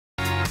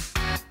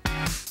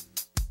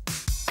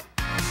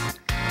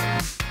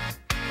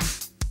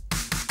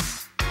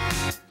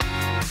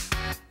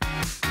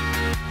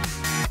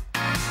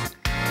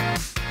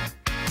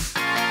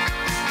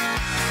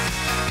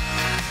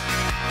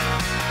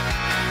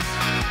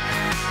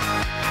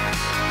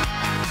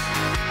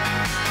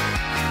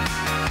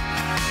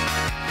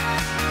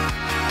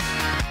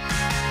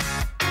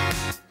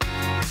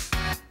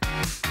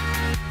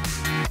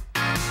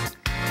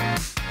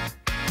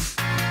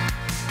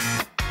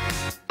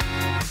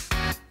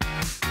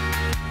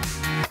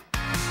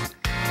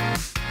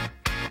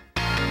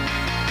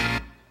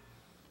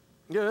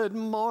Good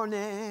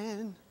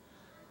morning.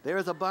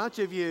 There's a bunch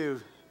of you.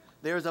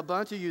 There's a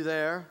bunch of you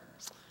there.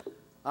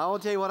 I will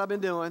tell you what I've been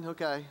doing.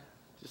 Okay,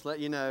 just let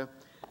you know.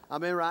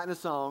 I've been writing a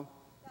song,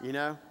 you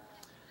know.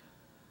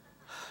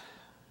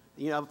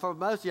 For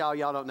most of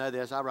y'all don't know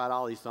this. I write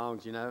all these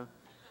songs, and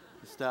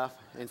stuff.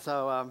 And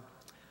so I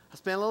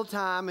spent a little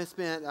time. I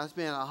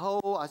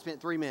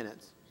spent 3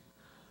 minutes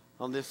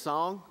on this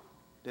song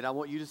that I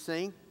want you to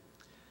sing.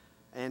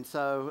 And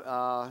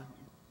so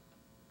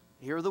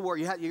here are the words.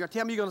 You're going to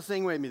tell me you're going to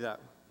sing with me, though.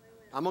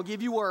 I'm going to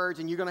give you words,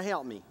 and you're going to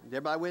help me. Is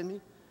everybody with me?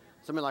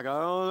 Somebody like,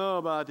 I don't know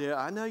about that.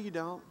 I know you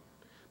don't,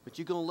 but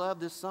you're going to love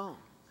this song,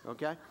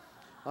 okay?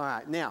 All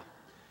right, now,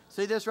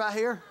 see this right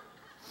here?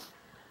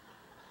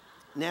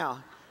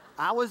 Now,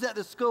 I was at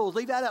the schools.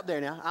 Leave that up there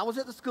now. I was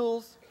at the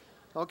schools,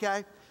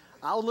 okay?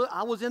 I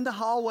was in the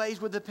hallways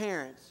with the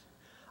parents.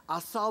 I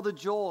saw the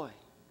joy.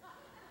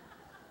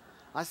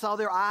 I saw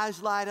their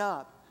eyes light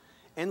up.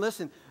 And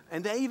listen,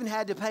 and they even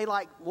had to pay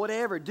like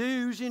whatever,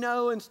 dues,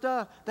 and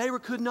stuff. They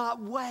could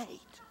not wait.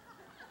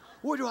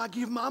 Where do I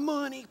give my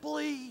money,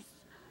 please?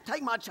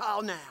 Take my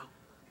child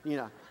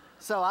now.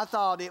 So I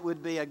thought it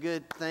would be a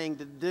good thing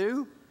to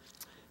do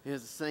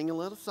is to sing a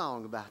little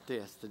song about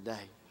this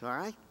today. All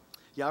right?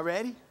 Y'all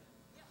ready?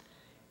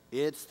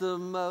 It's the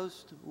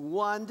most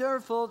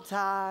wonderful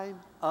time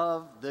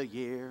of the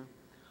year,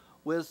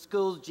 with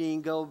schools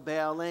jingle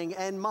belling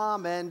and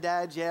mom and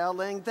dad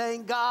yelling,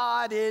 thank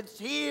God it's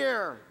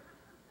here.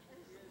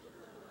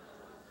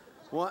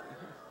 What?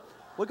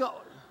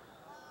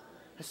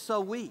 It's so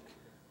weak.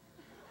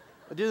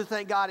 Do the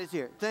thank God it's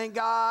here. Thank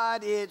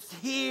God it's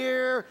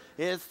here.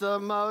 It's the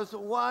most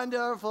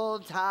wonderful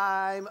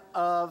time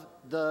of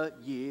the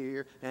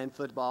year. And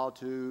football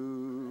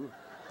too.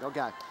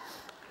 Okay.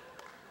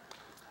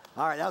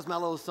 All right, that was my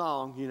little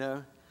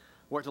song,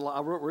 Worked a lot.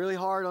 I worked really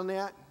hard on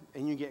that.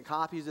 And you can get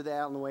copies of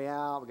that on the way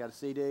out. We got a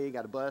CD,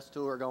 got a bus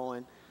tour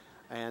going,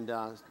 and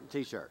a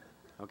T-shirt.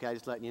 Okay,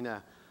 just letting you know.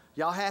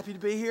 Y'all happy to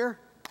be here?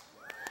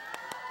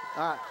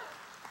 All right.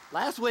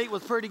 Last week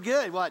was pretty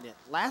good, wasn't it?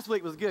 Last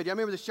week was good. Y'all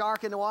remember the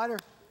shark in the water?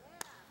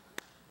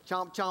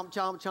 Chomp, chomp,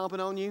 chomp,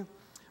 chomping on you?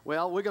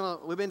 Well,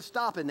 we've been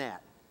stopping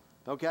that.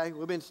 Okay?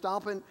 We've been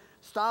stopping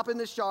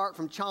the shark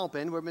from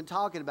chomping. We've been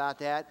talking about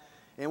that.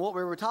 And what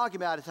we were talking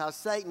about is how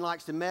Satan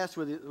likes to mess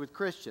with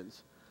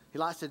Christians. He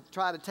likes to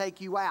try to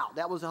take you out.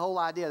 That was the whole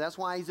idea. That's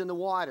why he's in the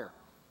water.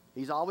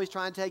 He's always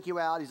trying to take you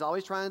out. He's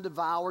always trying to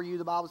devour you,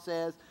 the Bible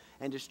says,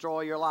 and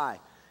destroy your life.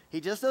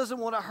 He just doesn't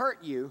want to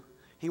hurt you.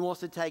 He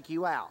wants to take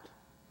you out.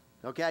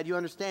 Okay, do you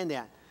understand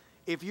that?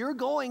 If you're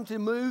going to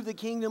move the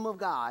kingdom of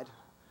God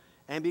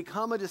and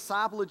become a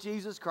disciple of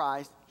Jesus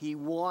Christ, he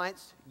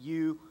wants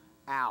you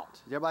out.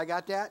 Has everybody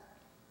got that?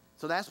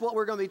 So that's what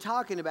we're going to be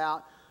talking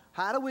about.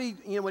 How do we,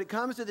 when it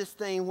comes to this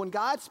thing, when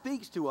God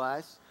speaks to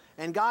us,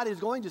 and God is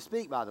going to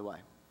speak, by the way.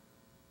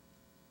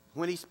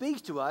 When he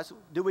speaks to us,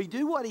 do we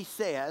do what he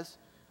says?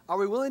 Are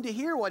we willing to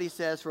hear what he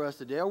says for us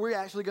to do? Are we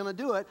actually going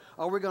to do it?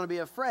 Or are we going to be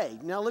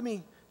afraid? Now, let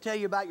me tell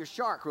you about your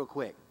shark real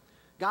quick.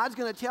 God's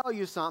going to tell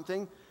you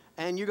something,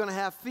 and you're going to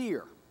have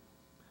fear.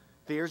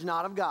 Fear's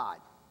not of God,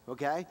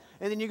 okay?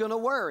 And then you're going to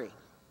worry.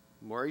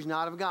 Worry's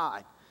not of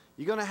God.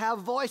 You're going to have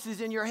voices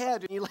in your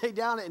head when you lay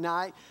down at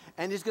night,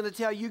 and it's going to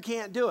tell you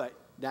can't do it.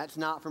 That's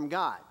not from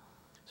God.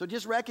 So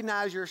just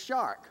recognize you're a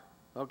shark.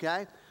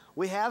 Okay?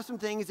 We have some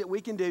things that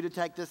we can do to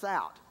take this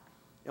out.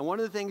 And one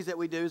of the things that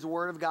we do is the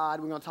Word of God.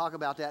 We're going to talk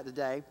about that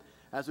today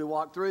as we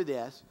walk through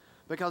this.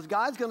 Because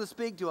God's going to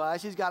speak to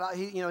us. He's got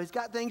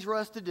things for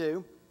us to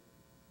do.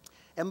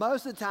 And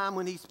most of the time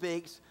when he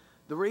speaks,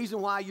 the reason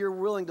why you're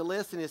willing to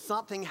listen is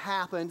something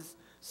happens,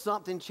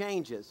 something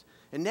changes.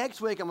 And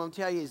next week I'm going to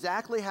tell you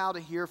exactly how to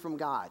hear from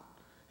God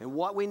and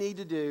what we need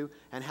to do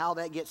and how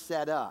that gets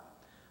set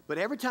up. But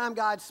every time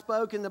God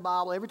spoke in the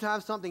Bible, every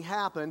time something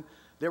happened,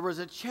 there was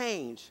a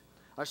change,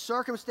 a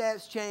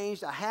circumstance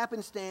changed, a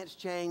happenstance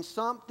changed,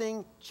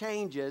 something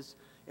changes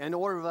in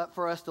order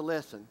for us to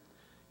listen.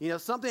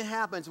 Something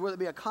happens, whether it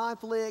be a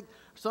conflict,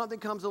 something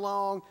comes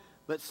along,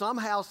 but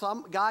somehow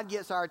God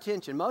gets our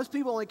attention. Most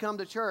people only come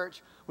to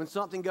church when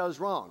something goes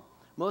wrong.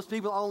 Most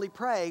people only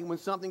pray when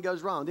something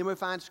goes wrong. Then we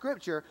find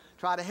Scripture,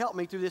 try to help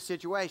me through this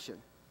situation.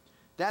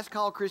 That's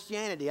called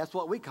Christianity. That's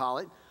what we call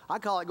it. I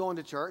call it going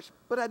to church,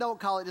 but I don't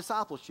call it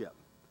discipleship.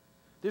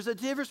 There's a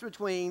difference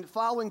between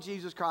following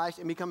Jesus Christ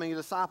and becoming a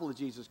disciple of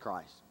Jesus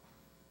Christ.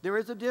 There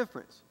is a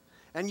difference.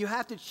 And you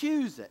have to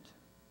choose it.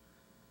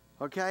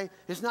 Okay?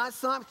 It's not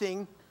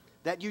something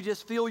that you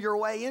just feel your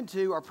way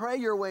into or pray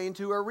your way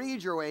into or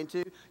read your way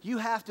into. You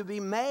have to be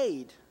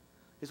made,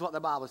 is what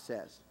the Bible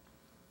says.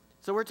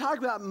 So we're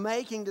talking about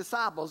making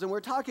disciples, and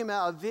we're talking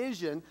about a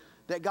vision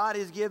that God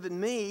has given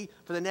me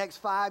for the next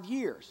 5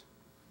 years.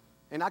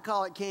 And I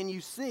call it Can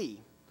You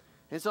See?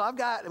 And so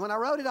when I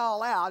wrote it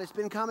all out, it's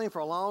been coming for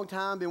a long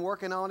time, been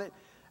working on it,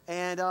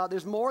 and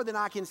there's more than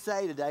I can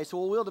say today,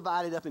 so we'll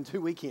divide it up in 2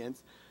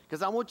 weekends,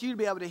 because I want you to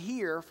be able to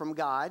hear from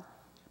God,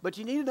 but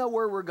you need to know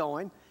where we're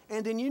going,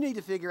 and then you need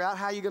to figure out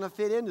how you're going to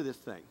fit into this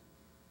thing.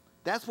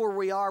 That's where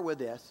we are with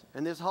this,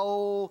 and this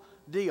whole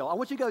deal. I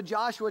want you to go to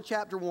Joshua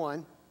chapter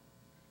 1,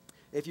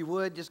 If you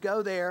would, just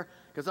go there,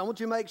 because I want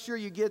you to make sure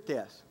you get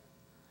this.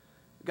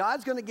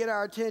 God's going to get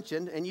our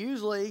attention, and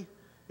usually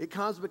it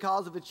comes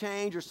because of a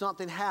change or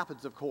something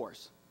happens, of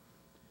course.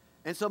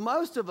 And so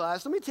most of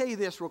us, let me tell you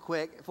this real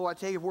quick before I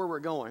tell you where we're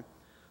going.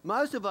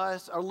 Most of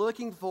us are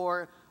looking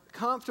for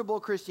comfortable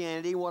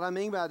Christianity. What I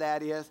mean by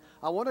that is,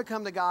 I want to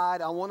come to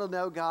God. I want to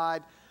know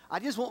God. I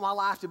just want my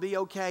life to be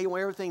okay. I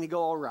want everything to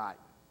go all right.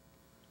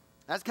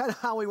 That's kind of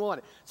how we want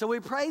it. So we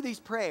pray these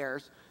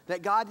prayers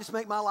that God just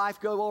make my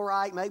life go all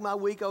right, make my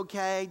week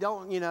okay,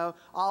 don't,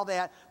 all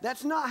that.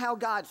 That's not how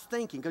God's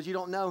thinking, because you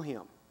don't know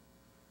him.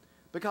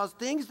 Because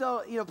things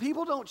don't,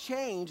 people don't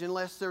change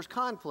unless there's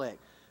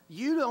conflict.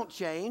 You don't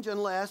change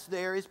unless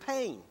there is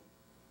pain.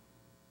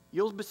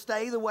 You'll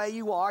stay the way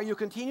you are. You'll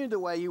continue the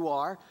way you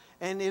are.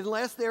 And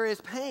unless there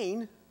is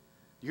pain,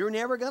 you're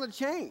never going to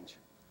change.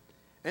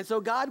 And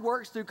so God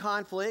works through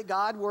conflict.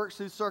 God works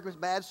through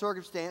bad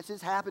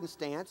circumstances,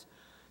 happenstance.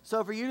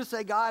 So for you to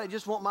say, God, I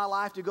just want my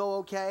life to go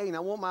okay, and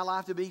I want my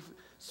life to be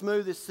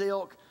smooth as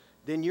silk,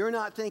 then you're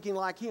not thinking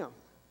like him.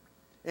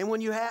 And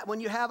when you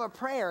have a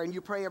prayer and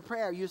you pray a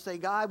prayer, you say,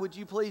 God, would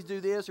you please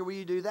do this or will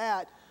you do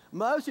that?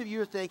 Most of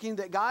you are thinking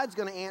that God's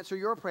going to answer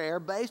your prayer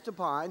based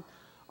upon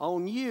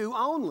on you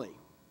only,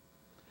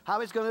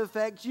 how it's going to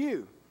affect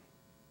you.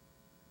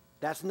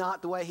 That's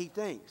not the way he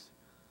thinks.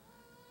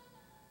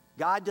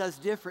 God does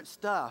different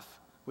stuff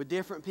with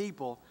different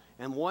people,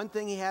 and one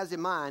thing he has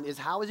in mind is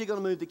how is he going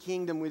to move the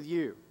kingdom with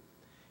you.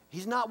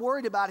 He's not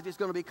worried about if it's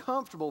going to be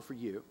comfortable for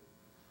you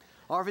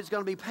or if it's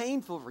going to be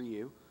painful for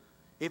you.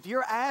 If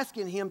you're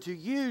asking him to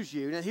use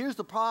you, now here's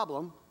the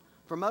problem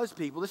for most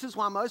people. This is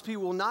why most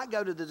people will not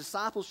go to the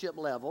discipleship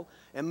level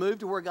and move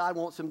to where God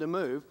wants them to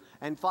move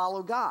and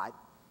follow God,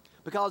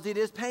 because it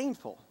is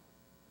painful.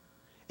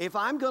 If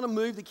I'm going to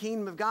move the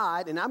kingdom of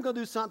God and I'm going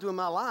to do something in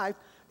my life,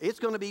 it's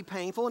going to be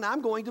painful and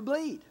I'm going to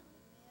bleed.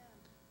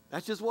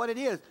 That's just what it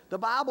is. The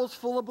Bible's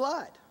full of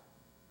blood.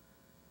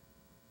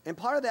 And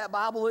part of that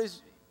Bible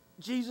is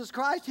Jesus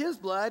Christ, his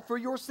blood for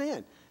your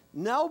sin.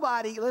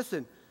 Nobody,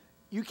 listen,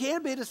 you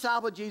can't be a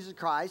disciple of Jesus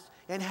Christ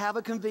and have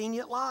a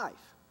convenient life.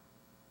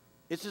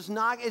 It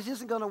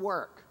isn't going to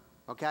work,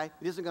 okay?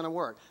 It isn't going to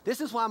work.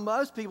 This is why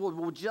most people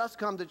will just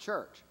come to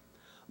church.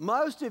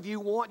 Most of you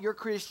want your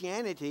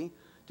Christianity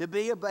to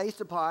be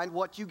based upon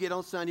what you get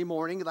on Sunday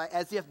morning,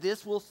 as if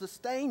this will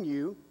sustain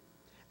you,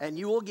 and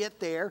you will get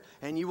there,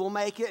 and you will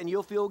make it, and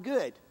you'll feel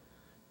good.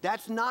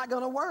 That's not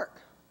going to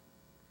work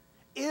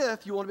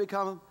if you want to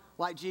become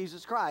like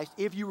Jesus Christ,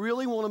 if you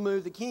really want to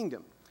move the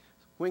kingdom.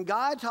 When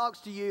God talks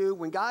to you,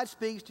 when God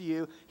speaks to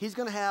you, he's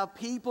going to have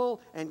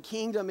people and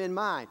kingdom in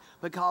mind,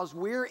 because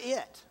we're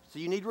it. So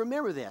you need to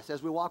remember this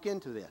as we walk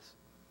into this.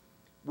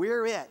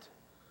 We're it.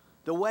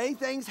 The way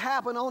things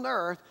happen on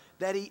earth,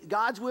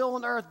 God's will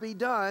on earth be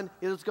done,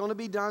 is going to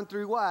be done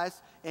through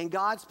us and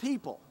God's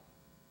people.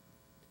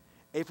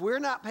 If we're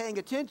not paying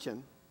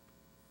attention,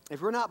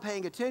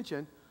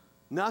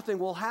 nothing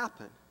will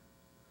happen.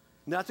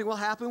 Nothing will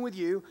happen with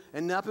you,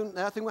 and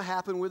nothing will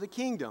happen with the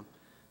kingdom.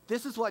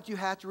 This is what you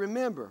have to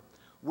remember.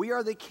 We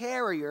are the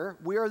carrier,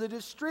 we are the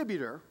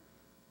distributor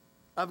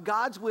of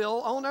God's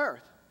will on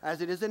earth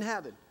as it is in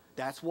heaven.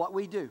 That's what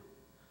we do.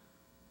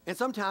 And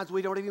sometimes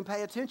we don't even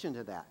pay attention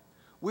to that.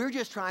 We're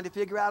just trying to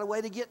figure out a way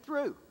to get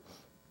through.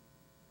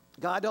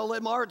 God, don't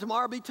let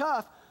tomorrow be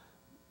tough.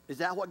 Is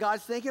that what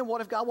God's thinking?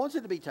 What if God wants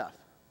it to be tough?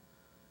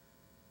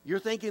 You're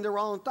thinking the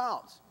wrong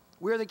thoughts.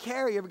 We're the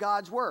carrier of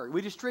God's word.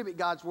 We distribute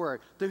God's word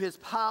through his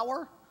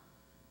power,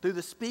 through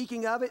the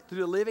speaking of it, through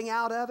the living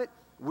out of it.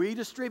 We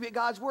distribute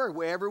God's word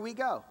wherever we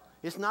go.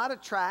 It's not a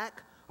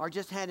tract or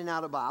just handing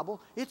out a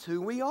Bible. It's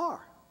who we are.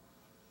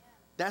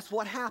 That's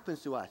what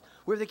happens to us.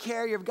 We're the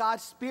carrier of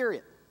God's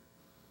Spirit.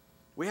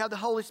 We have the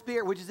Holy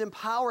Spirit, which is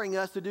empowering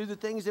us to do the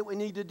things that we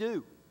need to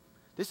do.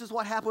 This is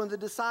what happened with the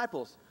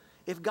disciples.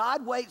 If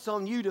God waits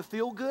on you to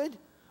feel good,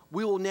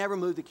 we will never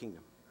move the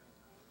kingdom.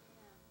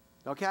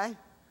 Okay?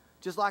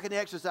 Just like an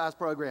exercise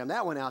program.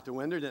 That went out the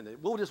window, didn't it?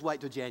 We'll just wait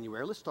till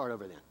January. Let's start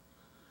over then.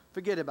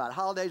 Forget about it.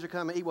 Holidays are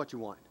coming. Eat what you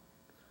want.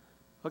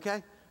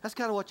 Okay? That's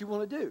kind of what you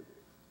want to do.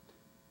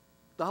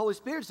 The Holy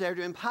Spirit's there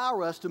to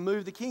empower us to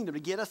move the kingdom, to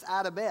get us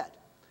out of bed,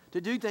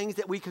 to do things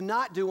that we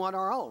cannot do on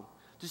our own,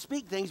 to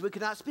speak things we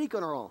cannot speak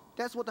on our own.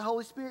 That's what the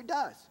Holy Spirit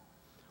does.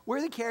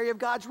 We're the carrier of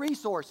God's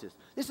resources.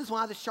 This is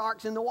why the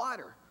shark's in the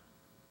water.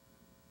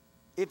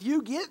 If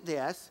you get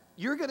this,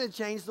 you're going to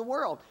change the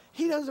world.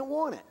 He doesn't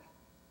want it.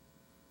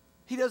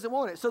 He doesn't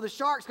want it. So the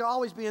shark's going to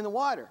always be in the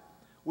water.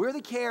 We're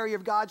the carrier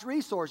of God's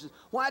resources.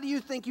 Why do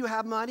you think you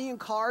have money and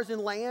cars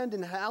and land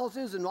and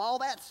houses and all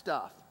that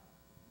stuff?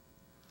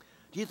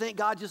 Do you think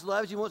God just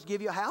loves you and wants to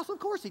give you a house? Of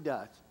course he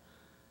does.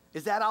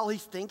 Is that all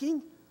he's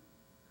thinking?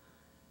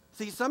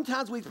 See,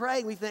 sometimes we pray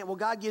and we think, well,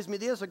 God gives me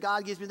this or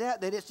God gives me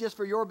that it's just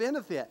for your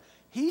benefit.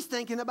 He's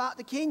thinking about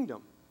the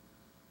kingdom.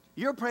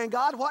 You're praying,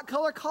 God, what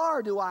color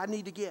car do I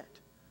need to get?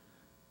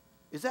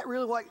 Is that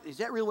really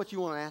what you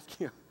want to ask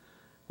him?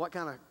 What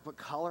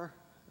color?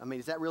 I mean,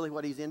 is that really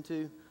what he's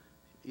into?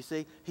 You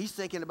see, he's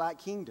thinking about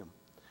kingdom.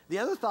 The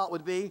other thought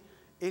would be,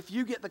 if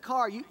you get the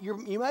car,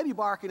 you may be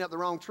barking up the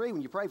wrong tree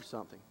when you pray for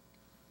something.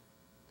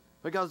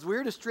 Because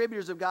we're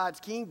distributors of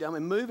God's kingdom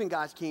and moving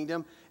God's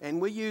kingdom,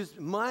 and we use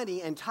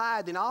money and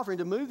tithe and offering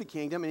to move the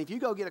kingdom. And if you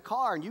go get a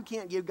car and you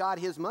can't give God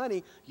his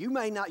money,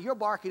 you're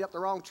barking up the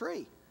wrong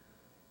tree.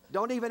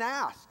 Don't even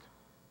ask.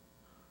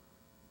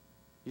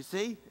 You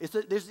see,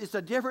 it's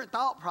a different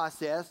thought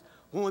process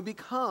when we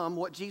become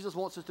what Jesus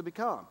wants us to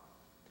become.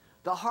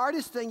 The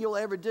hardest thing you'll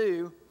ever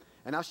do,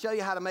 and I'll show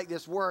you how to make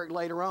this work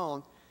later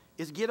on,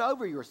 is get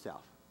over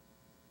yourself.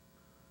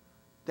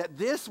 That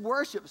this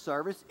worship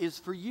service is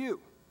for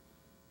you.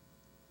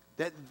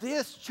 That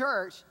this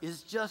church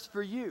is just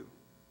for you.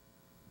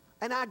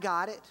 And I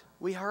got it.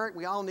 We hurt.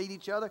 We all need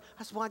each other.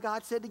 That's why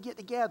God said to get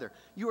together.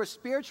 You are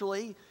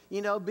spiritually,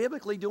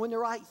 biblically doing the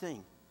right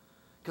thing.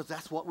 Because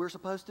that's what we're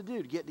supposed to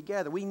do, to get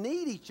together. We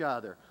need each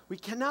other. We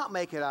cannot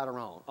make it on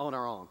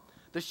our own.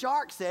 The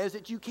shark says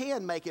that you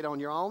can make it on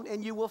your own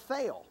and you will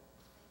fail.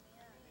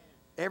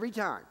 Every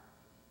time.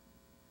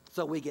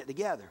 So we get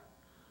together.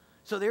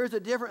 So there's a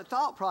different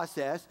thought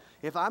process.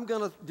 If I'm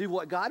going to do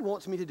what God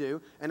wants me to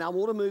do, and I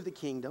want to move the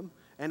kingdom,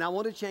 and I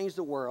want to change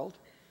the world,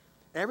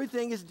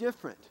 everything is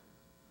different.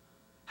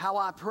 How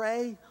I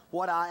pray,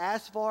 what I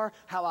ask for,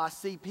 how I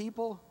see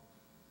people.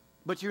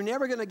 But you're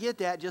never going to get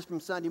that just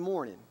from Sunday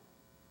morning.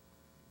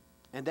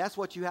 And that's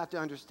what you have to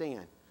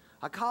understand.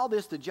 I call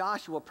this the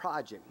Joshua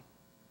Project.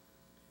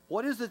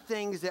 What is the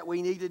things that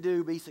we need to do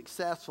to be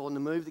successful and to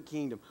move the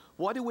kingdom?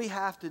 What do we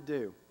have to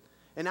do?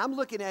 And I'm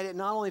looking at it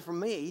not only for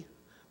me,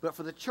 but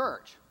for the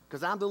church,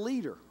 because I'm the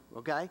leader,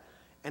 okay?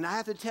 And I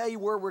have to tell you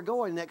where we're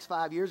going the next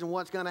 5 years and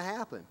what's going to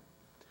happen.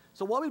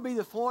 So what would be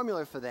the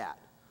formula for that?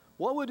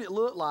 What would it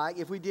look like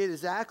if we did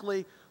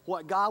exactly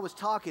what God was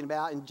talking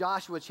about in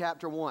Joshua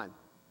chapter 1?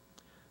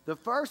 The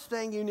first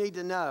thing you need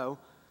to know,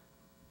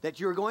 that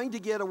you're going to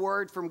get a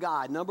word from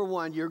God. Number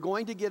one, you're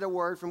going to get a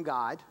word from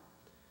God.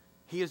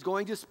 He is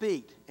going to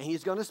speak, and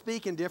he's going to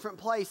speak in different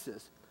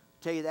places.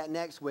 I'll tell you that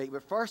next week.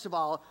 But first of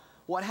all,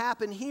 what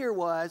happened here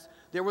was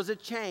there was a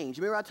change.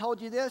 Remember I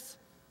told you this?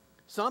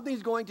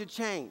 Something's going to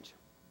change.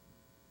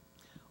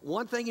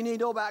 One thing you need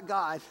to know about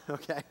God,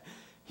 okay,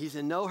 he's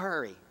in no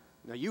hurry.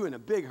 Now, you in a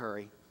big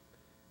hurry.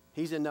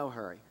 He's in no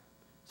hurry.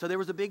 So there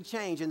was a big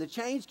change, and the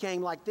change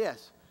came like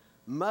this.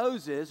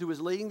 Moses, who was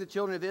leading the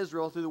children of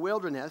Israel through the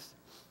wilderness,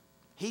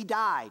 he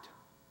died.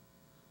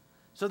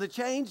 So the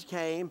change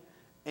came,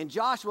 and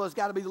Joshua's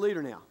got to be the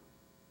leader now.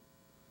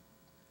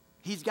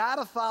 He's got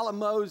to follow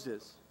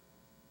Moses.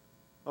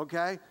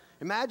 Okay?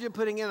 Imagine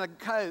putting in a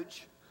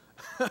coach,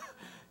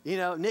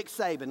 Nick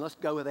Saban. Let's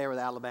go there with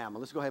Alabama.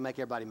 Let's go ahead and make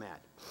everybody mad.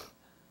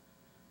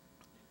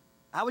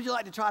 How would you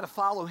like to try to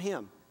follow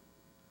him?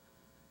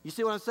 You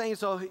see what I'm saying?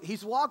 So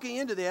he's walking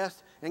into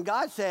this, and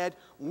God said,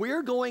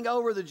 we're going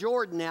over the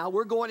Jordan now.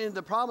 We're going into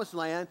the promised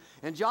land.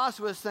 And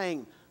Joshua's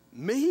saying,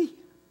 me?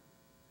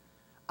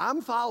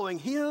 I'm following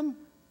him?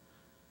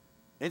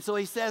 And so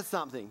he says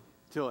something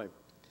to him.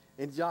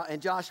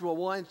 In Joshua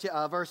 1,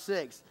 verse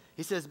 6,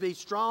 he says, be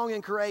strong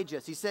and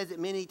courageous. He says it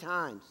many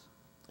times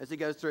as he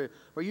goes through.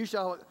 For you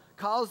shall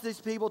cause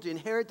these people to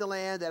inherit the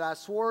land that I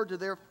swore to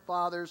their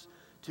fathers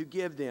to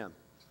give them.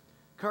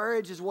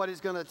 Courage is what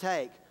it's going to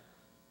take.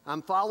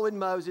 I'm following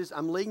Moses.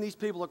 I'm leading these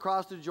people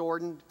across the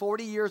Jordan.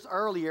 40 years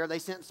earlier, they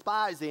sent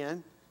spies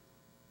in,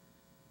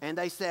 and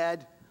they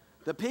said,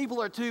 the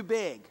people are too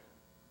big.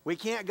 We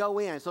can't go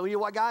in. So you know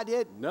what God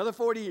did? Another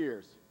 40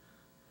 years.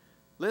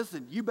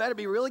 Listen, you better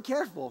be really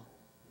careful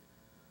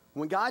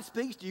when God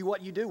speaks to you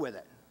what you do with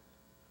it.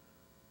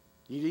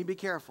 You need to be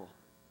careful.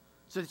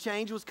 So the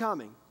change was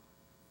coming.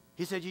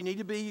 He said you need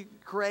to be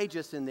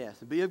courageous in this.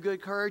 Be of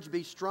good courage.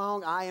 Be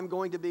strong. I am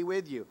going to be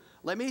with you.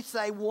 Let me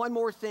say one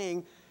more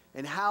thing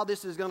and how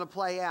this is going to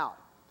play out.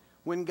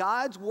 When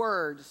God's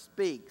word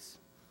speaks,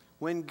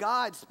 when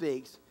God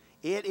speaks,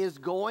 it is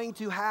going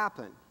to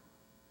happen.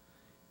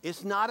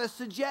 It's not a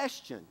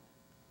suggestion.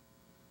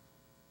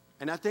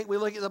 And I think we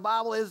look at the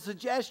Bible as a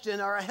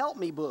suggestion or a help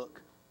me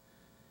book.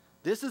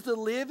 This is the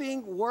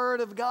living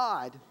word of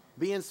God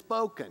being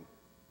spoken.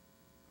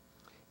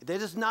 That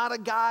is not a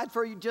guide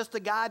for you, just a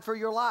guide for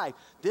your life.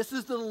 This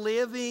is the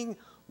living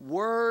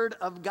word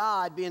of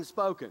God being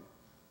spoken.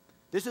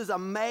 This is a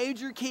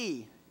major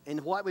key in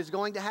what is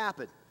going to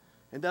happen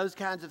and those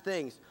kinds of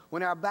things.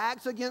 When our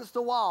back's against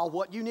the wall,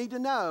 what you need to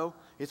know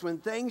is when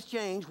things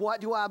change, what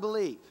do I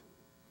believe?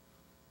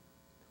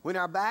 When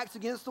our back's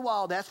against the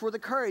wall, that's where the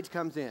courage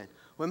comes in.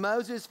 When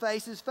Moses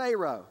faces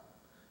Pharaoh,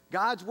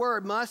 God's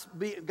word must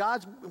be,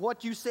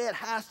 what you said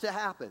has to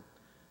happen.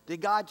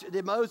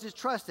 Did Moses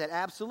trust that?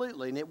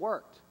 Absolutely, and it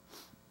worked.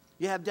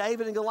 You have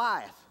David and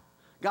Goliath.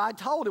 God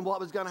told him what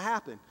was going to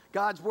happen.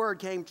 God's word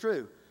came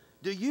true.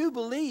 Do you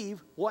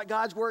believe what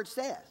God's word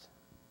says?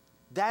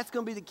 That's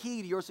going to be the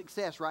key to your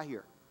success right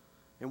here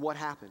and what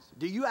happens.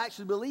 Do you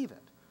actually believe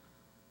it?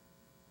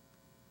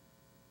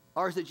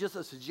 Or is it just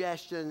a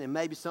suggestion and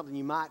maybe something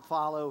you might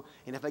follow,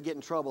 and if I get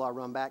in trouble, I'll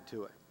run back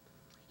to it?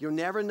 You're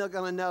never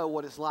going to know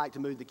what it's like to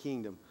move the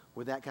kingdom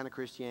with that kind of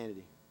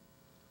Christianity.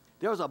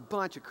 There was a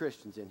bunch of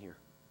Christians in here.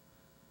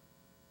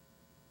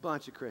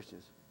 Bunch of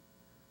Christians.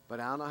 But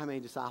I don't know how many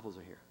disciples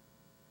are here.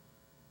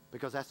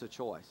 Because that's a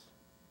choice.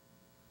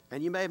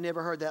 And you may have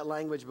never heard that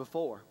language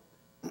before.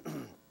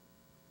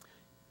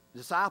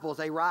 Disciples,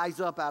 they rise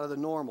up out of the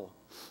normal.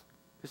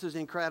 This is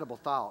an incredible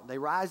thought. They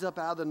rise up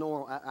out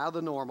of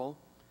the normal.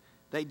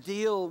 They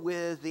deal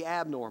with the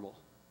abnormal.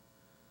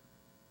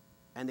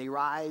 And they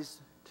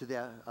rise to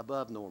the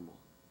above normal.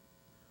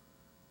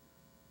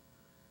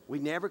 We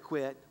never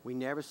quit. We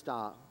never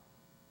stop.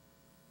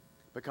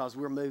 Because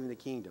we're moving the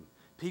kingdom.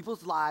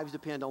 People's lives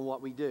depend on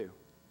what we do.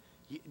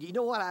 You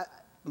know what?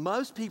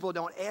 Most people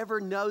don't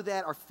ever know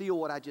that or feel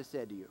what I just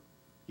said to you.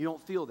 You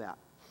don't feel that.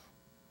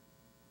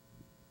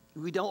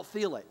 We don't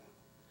feel it.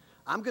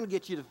 I'm going to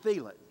get you to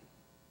feel it.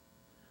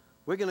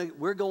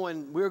 We're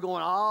going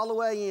all the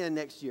way in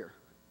next year.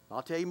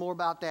 I'll tell you more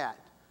about that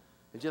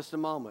in just a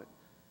moment.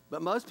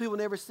 But most people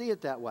never see it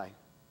that way.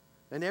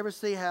 They never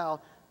see how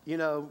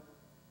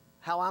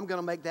I'm going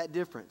to make that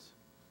difference.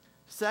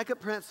 Second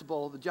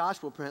principle, the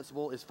Joshua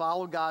principle, is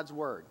follow God's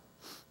word.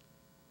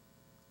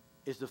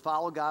 Is to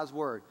follow God's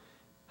word.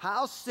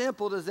 How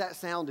simple does that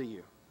sound to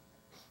you?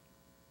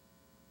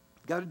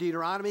 Go to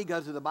Deuteronomy, go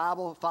to the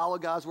Bible, follow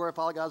God's word,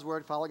 follow God's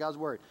word, follow God's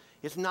word.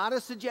 It's not a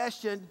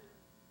suggestion.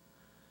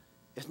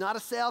 It's not a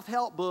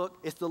self-help book.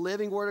 It's the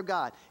living word of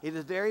God. It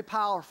is very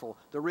powerful.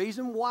 The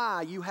reason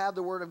why you have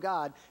the word of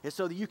God is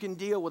so that you can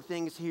deal with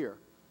things here.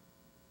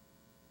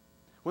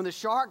 When the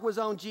shark was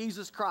on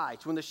Jesus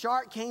Christ, when the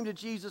shark came to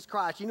Jesus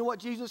Christ, you know what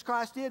Jesus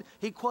Christ did?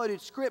 He quoted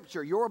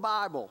Scripture, your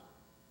Bible.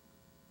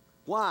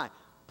 Why?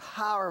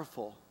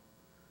 Powerful,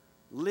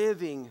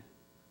 living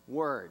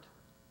word.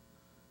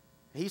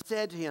 He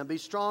said to him, be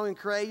strong and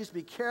courageous,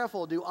 be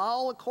careful, do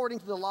all according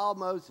to the law of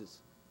Moses.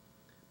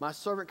 My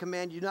servant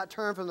commanded you not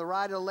turn from the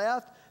right or the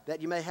left,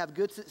 that you may have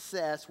good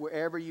success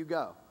wherever you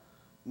go.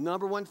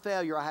 Number one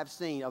failure I have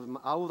seen over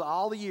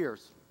all the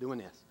years doing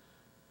this.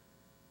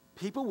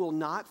 People will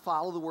not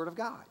follow the word of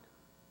God.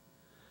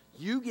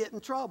 You get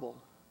in trouble.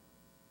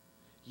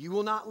 You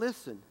will not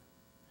listen.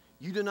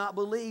 You do not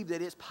believe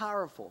that it's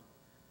powerful.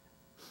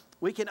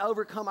 We can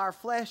overcome our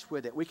flesh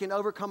with it. We can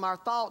overcome our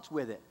thoughts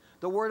with it.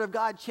 The word of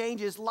God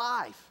changes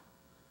life.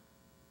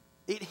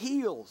 It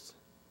heals.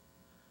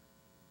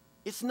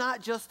 It's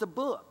not just a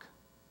book.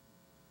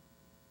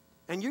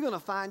 And you're going to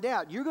find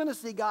out. You're going to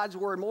see God's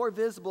word more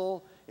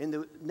visible in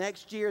the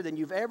next year than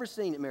you've ever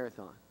seen at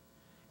Marathon.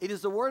 It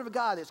is the word of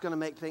God that's going to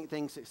make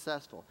things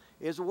successful.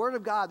 It is the word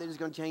of God that is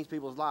going to change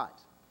people's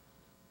lives.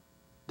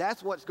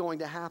 That's what's going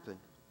to happen.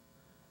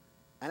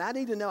 And I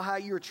need to know how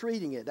you're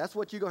treating it. That's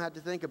what you're going to have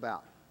to think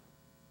about.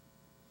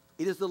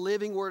 It is the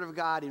living word of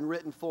God in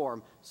written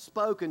form,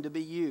 spoken to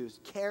be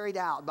used, carried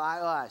out by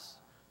us,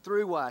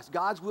 through us.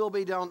 God's will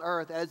be done on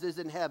earth as is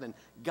in heaven.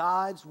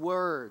 God's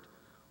word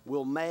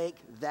will make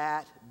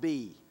that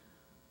be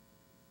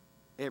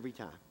every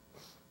time.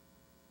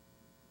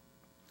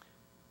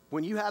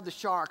 When you have the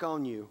shark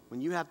on you,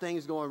 when you have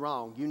things going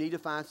wrong, you need to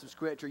find some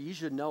scripture. You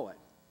should know it.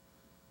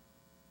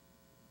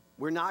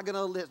 We're not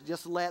going to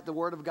just let the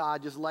word of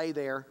God just lay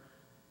there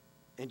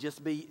and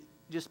just be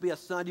a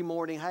Sunday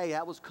morning, hey,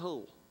 that was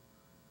cool.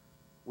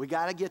 We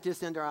got to get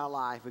this into our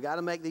life. We got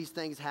to make these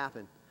things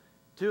happen.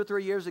 2 or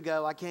 3 years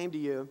ago, I came to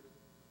you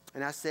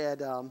and I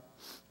said,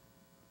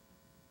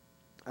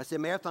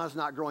 Marathon's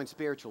not growing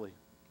spiritually.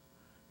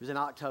 It was in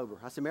October.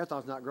 I said,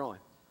 Marathon's not growing.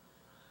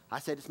 I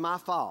said, it's my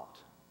fault.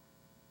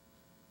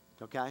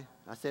 Okay?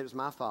 I said, it's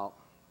my fault.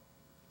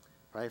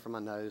 Pray for my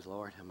nose,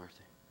 Lord, have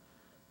mercy.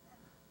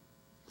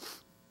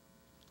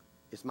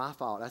 It's my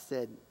fault. I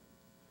said,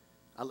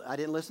 I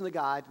didn't listen to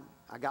God.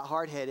 I got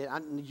hard-headed.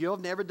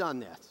 You've never done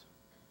this.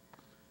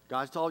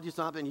 God's told you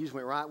something, and you just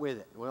went right with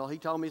it. Well, he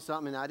told me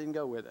something, and I didn't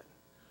go with it.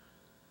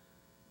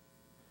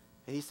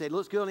 And he said,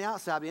 looks good on the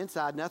outside, but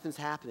inside, nothing's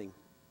happening.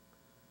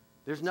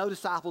 There's no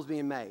disciples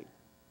being made.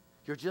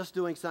 You're just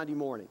doing Sunday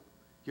morning.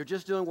 You're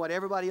just doing what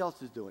everybody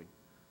else is doing.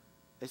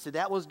 They said,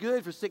 that was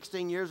good for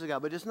 16 years ago,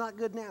 but it's not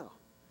good now.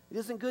 It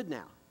isn't good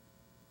now.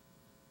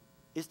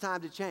 It's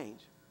time to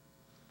change.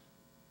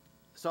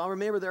 So I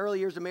remember the early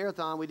years of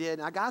Marathon we did,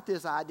 and I got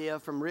this idea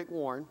from Rick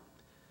Warren.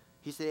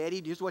 He said,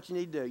 Eddie, here's what you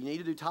need to do. You need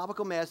to do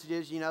topical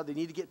messages. You know, they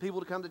need to get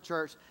people to come to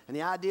church. And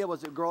the idea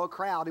was to grow a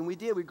crowd, and we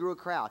did. We grew a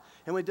crowd.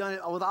 And we've done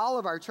it with all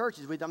of our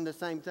churches. We've done the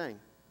same thing.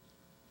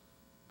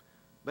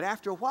 But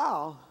after a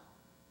while,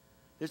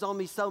 there's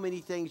only so many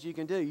things you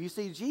can do. You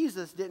see,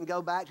 Jesus didn't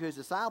go back to his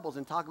disciples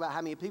and talk about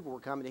how many people were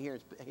coming to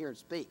hear and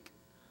speak.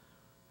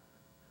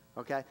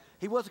 Okay?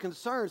 He wasn't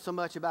concerned so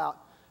much about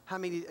how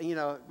many,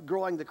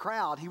 growing the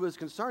crowd. He was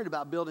concerned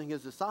about building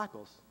his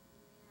disciples.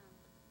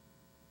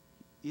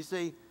 You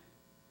see,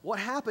 what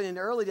happened in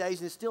the early days,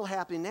 and it's still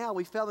happening now,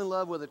 we fell in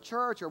love with a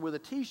church or with a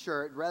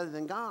T-shirt rather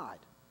than God.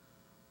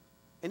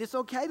 And it's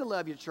okay to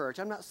love your church.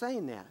 I'm not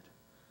saying that.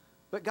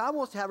 But God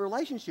wants to have a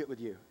relationship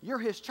with you. You're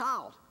his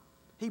child.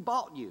 He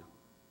bought you.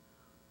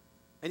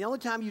 And the only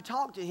time you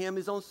talk to him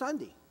is on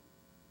Sunday.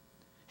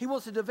 He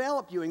wants to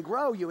develop you and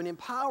grow you and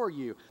empower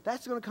you.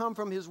 That's going to come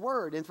from his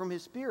word and from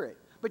his spirit.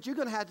 But you're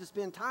going to have to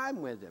spend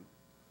time with him.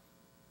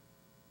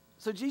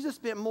 So Jesus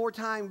spent more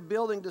time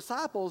building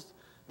disciples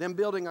than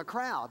building a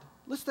crowd.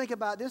 Let's think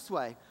about it this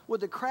way.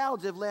 Would the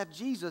crowds have left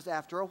Jesus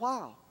after a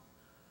while?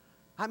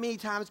 How many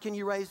times can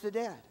you raise the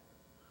dead?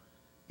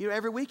 You know,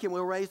 every weekend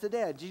we'll raise the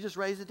dead. Jesus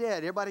raised the dead.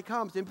 Everybody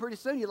comes. And pretty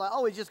soon you're like,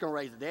 oh, he's just going to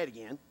raise the dead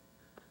again.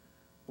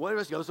 Well,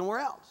 let's go somewhere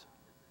else.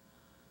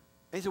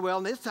 And he said,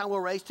 well, this time we'll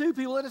raise 2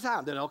 people at a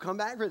time. Then they'll come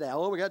back for that.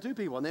 Oh, we got 2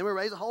 people. And then we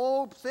raise a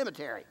whole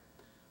cemetery.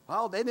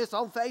 Well, then it's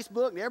on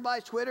Facebook and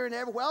everybody's Twitter and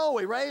everywhere. Oh,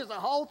 we raised the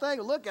whole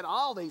thing. Look at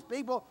all these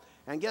people.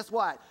 And guess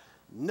what?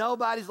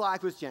 Nobody's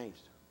life was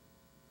changed.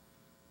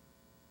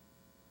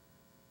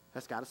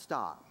 That's got to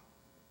stop.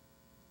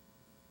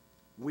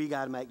 We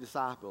got to make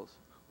disciples.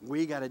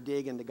 We got to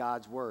dig into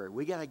God's Word.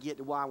 We got to get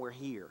to why we're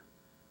here.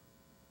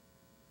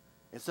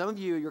 And some of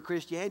you, your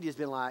Christianity has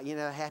been like, you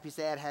know, happy,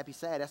 sad, happy,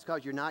 sad. That's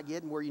because you're not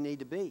getting where you need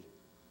to be.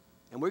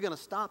 And we're going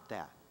to stop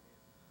that.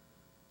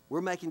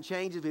 We're making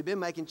changes. We've been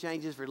making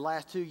changes for the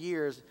last 2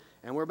 years,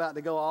 and we're about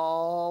to go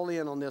all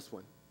in on this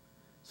one.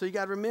 So you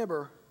got to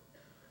remember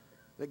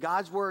that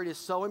God's Word is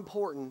so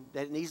important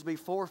that it needs to be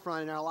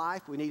forefront in our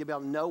life. We need to be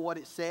able to know what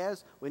it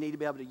says. We need to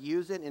be able to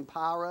use it,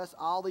 empower us,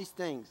 all these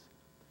things.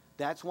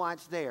 That's why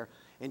it's there.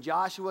 And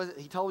Joshua,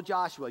 he told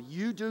Joshua,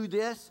 you do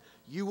this,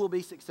 you will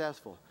be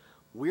successful.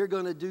 We're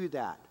going to do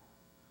that.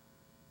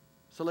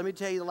 So let me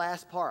tell you the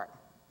last part.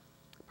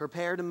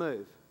 Prepare to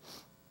move.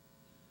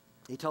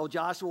 He told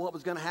Joshua what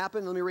was going to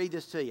happen. Let me read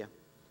this to you.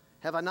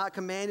 Have I not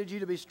commanded you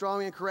to be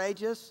strong and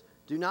courageous?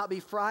 Do not be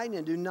frightened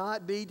and do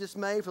not be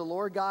dismayed, for the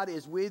Lord God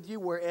is with you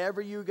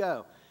wherever you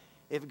go.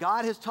 If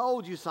God has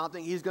told you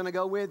something, he's going to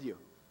go with you.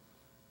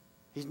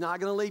 He's not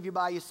going to leave you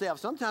by yourself.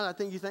 Sometimes I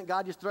think you think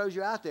God just throws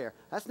you out there.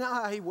 That's not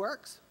how he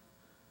works.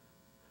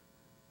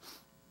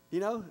 You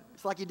know,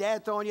 it's like your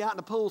dad throwing you out in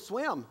the pool,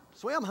 swim.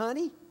 Swim,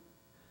 honey.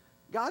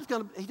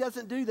 He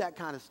doesn't do that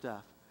kind of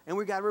stuff. And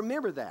we've got to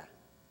remember that.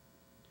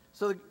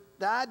 So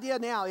the idea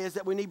now is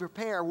that we need to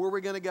prepare where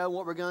we're going to go and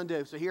what we're going to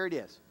do. So here it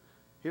is.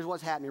 Here's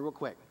what's happening real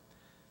quick.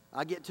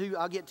 I'll get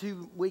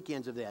 2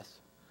 weekends of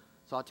this.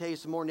 So I'll tell you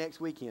some more next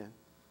weekend.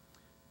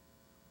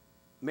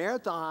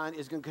 Marathon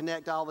is going to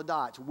connect all the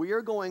dots. We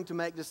are going to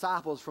make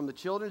disciples from the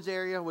children's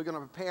area. We're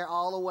going to prepare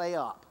all the way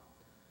up.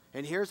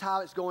 And here's how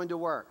it's going to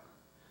work.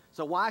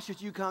 So why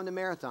should you come to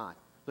Marathon?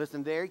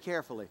 Listen very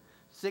carefully.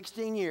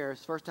 16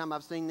 years, first time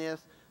I've seen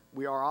this.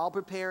 We are all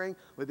preparing.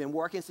 We've been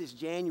working since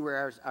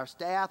January. Our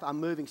staff, I'm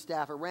moving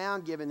staff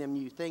around, giving them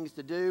new things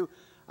to do.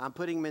 I'm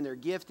putting them in their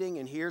gifting,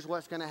 and here's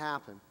what's going to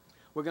happen.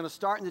 We're going to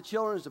start in the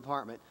children's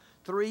department,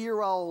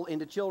 3-year-old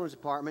into children's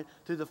department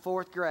through the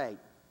 4th grade.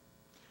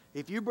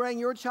 If you bring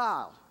your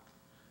child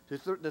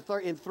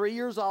in 3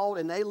 years old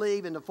and they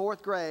leave in the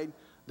 4th grade,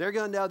 they're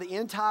going to know the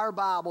entire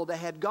Bible. They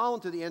had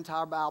gone through the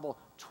entire Bible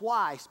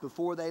twice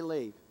before they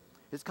leave.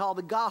 It's called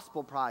the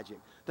Gospel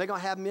Project. They're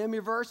going to have memory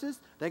verses.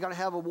 They're going to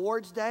have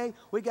awards day.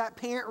 We got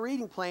parent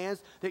reading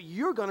plans that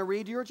you're going to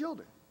read to your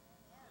children.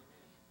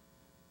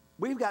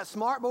 We've got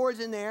smart boards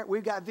in there.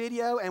 We've got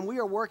video, and we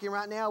are working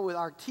right now with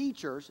our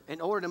teachers in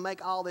order to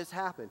make all this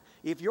happen.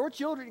 If your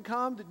children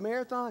come to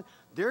Marathon,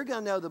 they're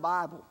going to know the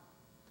Bible.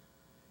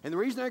 And the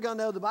reason they're going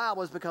to know the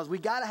Bible is because we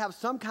got to have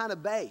some kind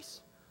of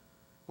base.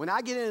 When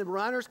I get in a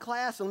runner's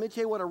class, let me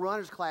tell you what a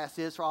runner's class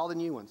is for all the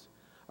new ones.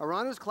 A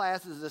runner's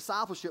class is a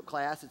discipleship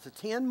class. It's a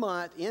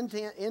 10-month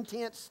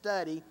intense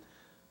study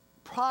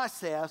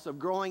process of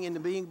growing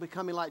into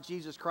becoming like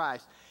Jesus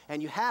Christ.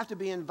 And you have to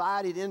be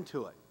invited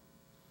into it.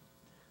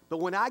 But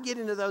when I get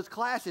into those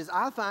classes,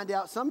 I find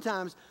out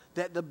sometimes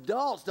that the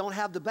adults don't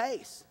have the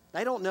base.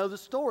 They don't know the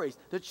stories.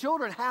 The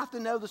children have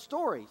to know the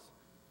stories.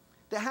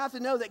 They have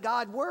to know that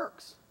God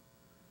works.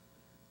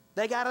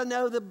 They got to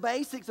know the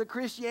basics of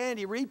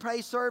Christianity. Read, pray,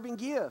 serve, and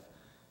give.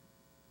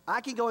 I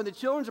can go in the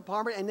children's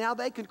department, and now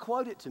they can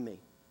quote it to me.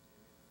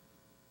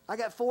 I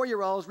got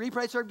 4-year-olds, read,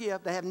 pray, serve,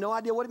 give. They have no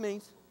idea what it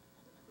means.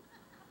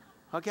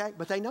 Okay?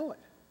 But they know it.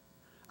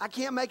 I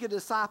can't make a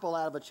disciple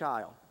out of a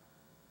child,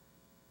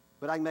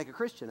 but I can make a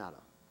Christian out of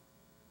them.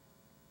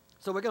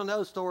 So we're going to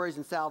know stories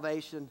and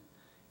salvation,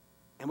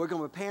 and we're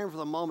going to prepare them for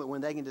the moment when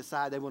they can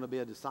decide they want to be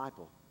a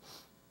disciple.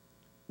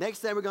 Next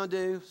thing we're going to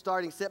do,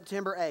 starting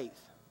September 8th.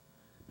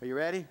 Are you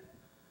ready?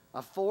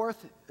 A 5th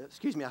and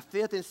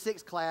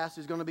 6th class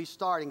is going to be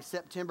starting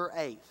September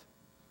 8th.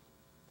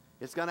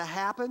 It's going to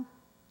happen.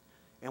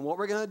 And what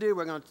we're going to do,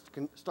 we're going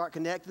to start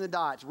connecting the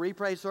dots. Read,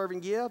 pray, serve,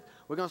 and give.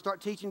 We're going to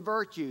start teaching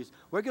virtues.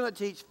 We're going to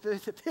teach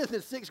 5th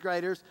and 6th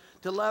graders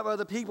to love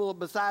other people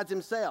besides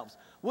themselves.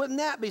 Wouldn't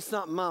that be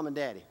something, Mom and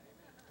Daddy?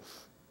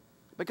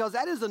 Because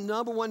that is the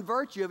number one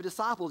virtue of a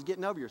disciple, is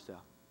getting over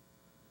yourself.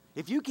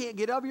 If you can't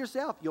get over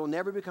yourself, you'll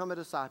never become a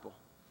disciple.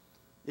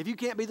 If you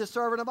can't be the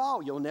servant of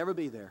all, you'll never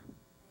be there.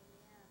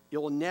 It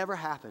will never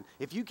happen.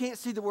 If you can't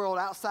see the world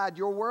outside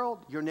your world,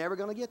 you're never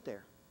going to get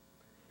there.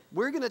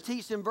 We're going to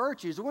teach them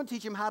virtues. We're going to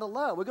teach them how to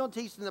love. We're going to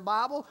teach them the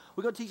Bible.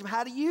 We're going to teach them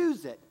how to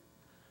use it.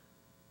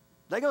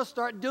 They're going to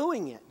start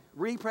doing it.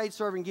 Read, pray,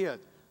 serve, and give.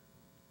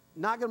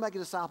 Not going to make a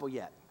disciple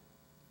yet.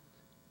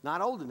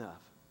 Not old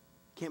enough.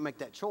 Can't make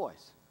that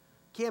choice.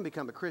 Can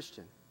become a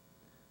Christian.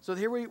 So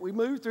here we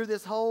move through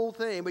this whole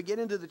thing. We get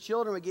into the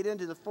children. We get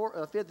into the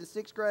 5th and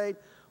 6th grade,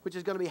 which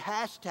is going to be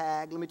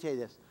hashtag, let me tell you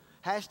this,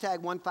 hashtag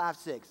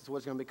 156 is what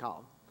it's going to be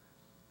called.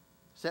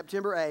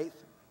 September 8th.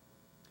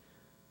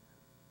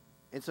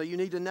 And so you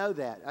need to know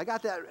that. I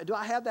got that. Do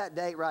I have that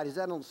date right? Is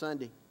that on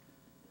Sunday?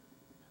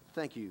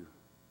 Thank you.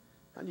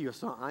 I knew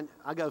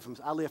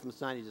I live from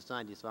Sunday to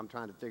Sunday, so I'm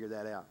trying to figure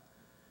that out.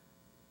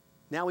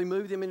 Now we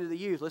move them into the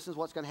youth. Listen to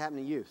what's going to happen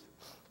to youth.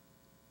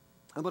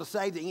 I'm going to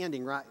save the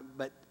ending, right?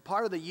 But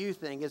part of the youth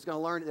thing is going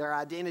to learn their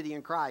identity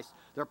in Christ,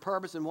 their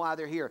purpose and why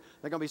they're here.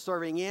 They're going to be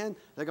serving in.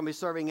 They're going to be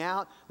serving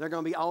out. They're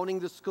going to be owning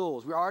the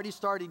schools. We already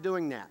started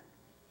doing that.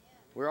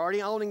 We're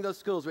already owning those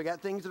schools. We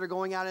got things that are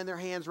going out in their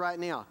hands right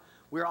now.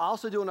 We're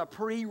also doing a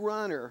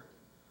pre-runner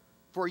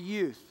for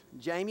youth.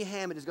 Jamie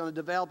Hammond is going to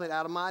develop it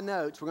out of my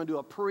notes. We're going to do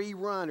a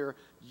pre-runner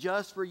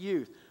just for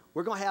youth.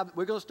 We're going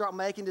to start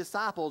making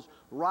disciples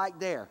right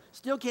there.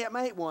 Still can't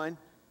make one,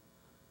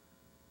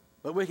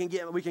 but we can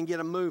get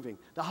them moving.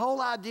 The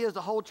whole idea is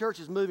the whole church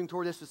is moving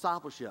toward this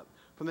discipleship.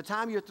 From the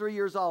time you're 3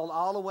 years old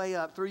all the way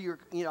up through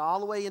all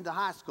the way into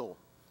high school.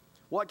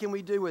 What can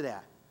we do with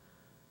that?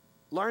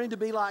 Learning to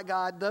be like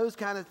God, those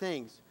kind of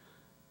things.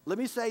 Let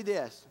me say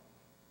this.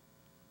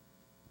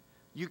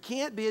 You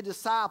can't be a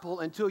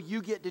disciple until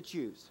you get to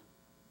choose.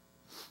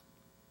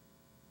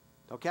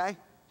 Okay?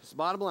 It's the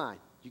bottom line.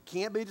 You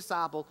can't be a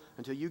disciple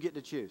until you get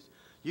to choose.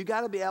 You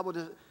got to be able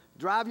to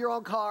drive your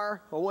own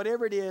car or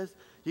whatever it is.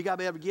 You got to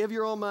be able to give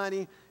your own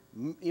money,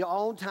 your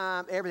own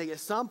time, everything. At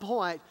some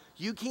point,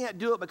 you can't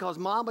do it because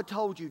Mama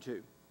told you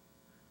to.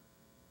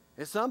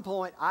 At some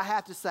point, I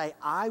have to say,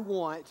 I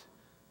want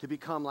to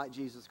become like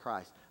Jesus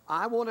Christ.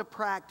 I want to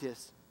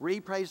practice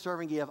read, praise, serve,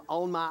 and give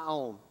on my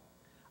own.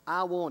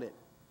 I want it.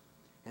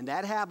 And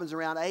that happens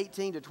around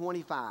 18 to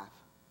 25.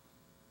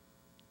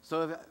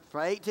 So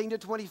for 18 to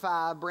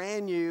 25,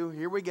 brand new,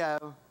 here we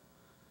go.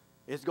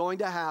 It's going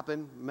to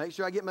happen. Make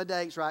sure I get my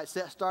dates right.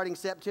 Starting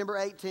September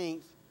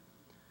 18th,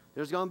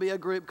 there's going to be a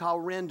group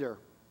called Render.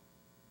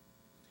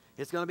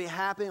 It's going to be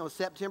happening on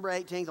September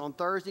 18th on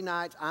Thursday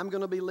nights. I'm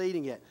going to be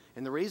leading it.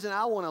 And the reason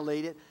I want to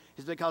lead it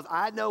is because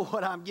I know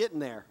what I'm getting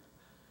there.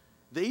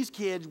 These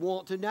kids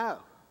want to know.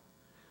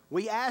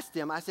 We asked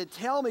them, I said,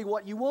 tell me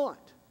what you want.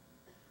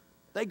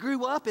 They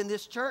grew up in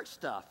this church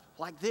stuff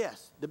like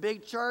this, the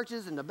big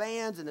churches and the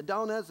bands and the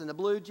donuts and the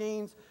blue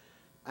jeans.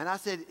 And I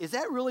said, is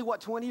that really what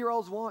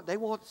 20-year-olds want? They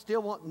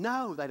still want,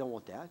 no, they don't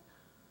want that.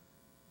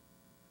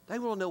 They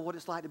want to know what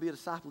it's like to be a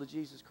disciple of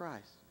Jesus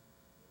Christ.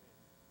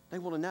 They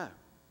want to know.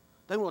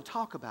 They want to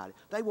talk about it.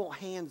 They want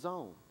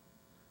hands-on.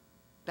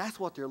 That's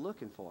what they're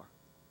looking for.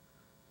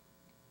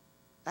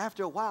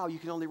 After a while, you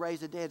can only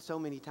raise the dead so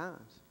many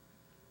times.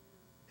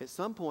 At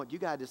some point, you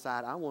got to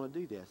decide, I want to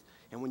do this.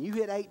 And when you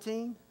hit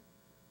 18,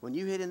 when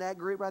you hit in that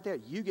group right there,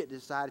 you get to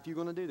decide if you're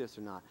going to do this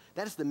or not.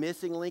 That is the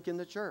missing link in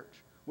the church.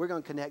 We're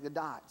going to connect the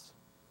dots.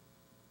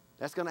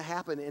 That's going to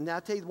happen. And I'll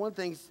tell you, one of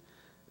the things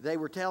they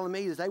were telling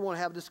me is they want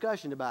to have a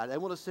discussion about it. They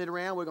want to sit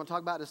around. We're going to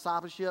talk about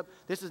discipleship.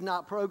 This is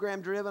not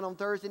program-driven on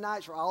Thursday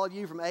nights for all of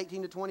you from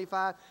 18 to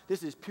 25.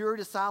 This is pure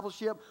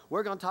discipleship.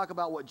 We're going to talk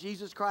about what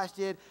Jesus Christ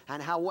did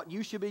and what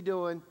you should be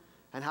doing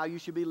and how you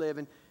should be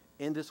living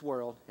in this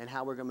world and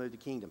how we're going to move the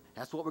kingdom.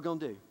 That's what we're going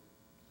to do.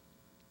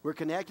 We're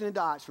connecting the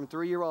dots from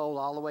 3-year-old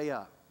all the way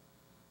up.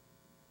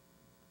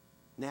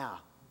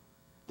 Now,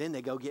 then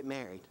they go get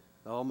married.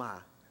 Oh, my.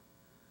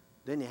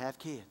 Then they have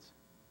kids.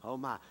 Oh,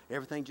 my.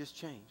 Everything just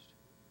changed.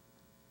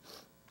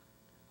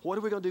 What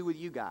are we going to do with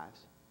you guys?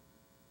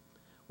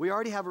 We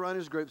already have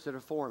runners groups that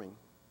are forming.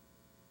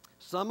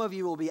 Some of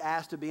you will be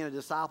asked to be in a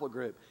disciple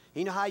group.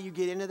 You know how you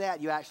get into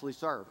that? You actually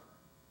serve.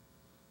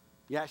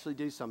 You actually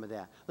do some of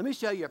that. Let me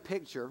show you a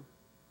picture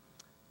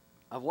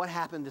of what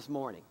happened this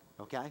morning,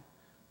 okay? Let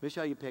me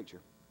show you a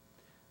picture.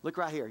 Look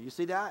right here. You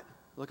see that?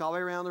 Look all the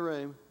way around the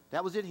room.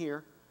 That was in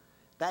here.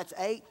 That's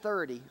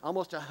 8:30,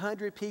 almost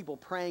 100 people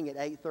praying at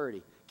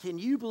 8:30. Can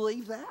you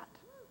believe that?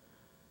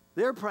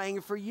 They're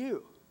praying for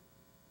you.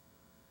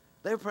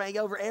 They're praying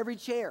over every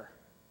chair.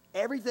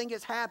 Everything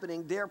that's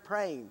happening, they're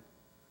praying.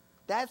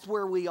 That's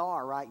where we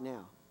are right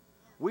now.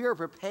 We are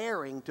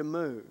preparing to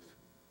move.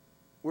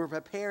 We're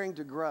preparing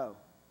to grow.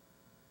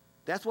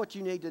 That's what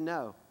you need to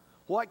know.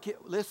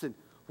 Listen,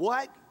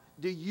 what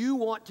do you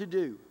want to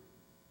do?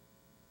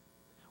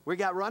 We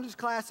got runners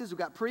classes, we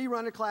got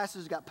pre-runner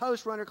classes, we got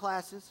post-runner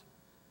classes.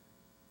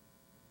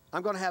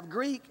 I'm going to have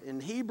Greek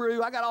and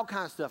Hebrew. I got all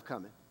kinds of stuff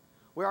coming.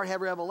 We already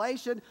have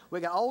Revelation. We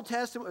got Old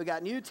Testament. We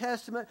got New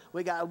Testament.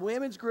 We got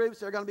women's groups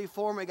that are going to be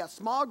forming. We got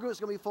small groups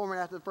that are going to be forming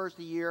after the first of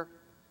the year.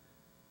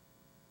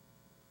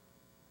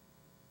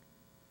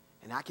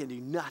 And I can do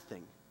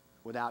nothing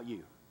without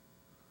you.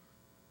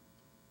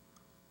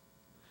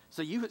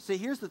 So see,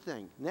 here's the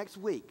thing. Next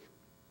week,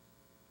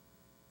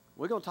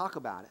 we're going to talk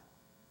about it.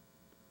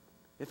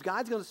 If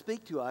God's going to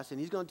speak to us and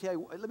he's going to tell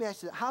you, let me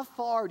ask you, how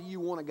far do you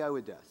want to go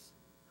with this?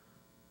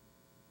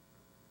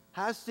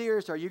 How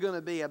serious are you going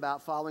to be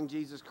about following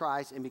Jesus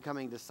Christ and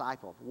becoming a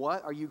disciple?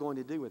 What are you going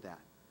to do with that?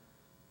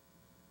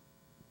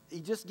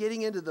 Just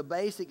getting into the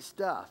basic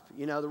stuff,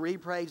 the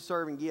read, praise,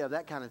 serve, and give,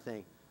 that kind of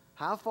thing.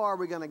 How far are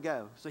we going to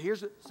go? So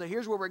here's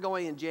where we're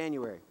going in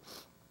January.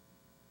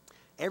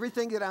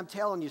 Everything that I'm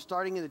telling you,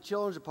 starting in the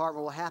children's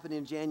department, will happen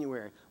in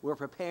January. We're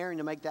preparing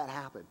to make that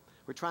happen.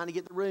 We're trying to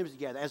get the rooms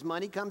together. As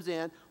money comes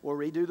in, we'll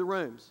redo the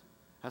rooms.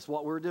 That's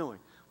what we're doing.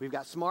 We've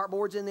got smart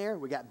boards in there.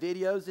 We've got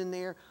videos in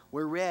there.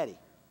 We're ready.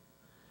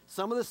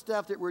 Some of the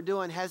stuff that we're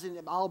doing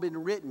hasn't all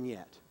been written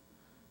yet.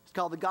 It's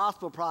called the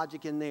Gospel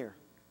Project in there.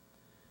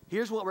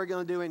 Here's what we're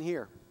going to do in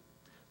here.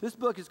 This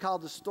book is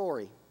called The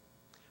Story.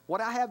 What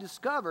I have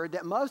discovered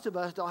that most of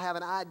us don't have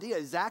an idea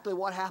exactly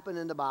what happened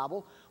in the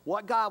Bible,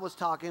 what God was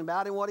talking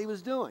about, and what he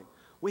was doing.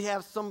 We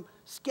have some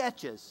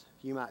sketches,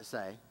 you might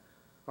say,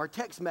 or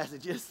text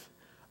messages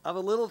of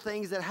the little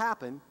things that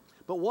happened.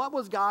 But what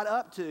was God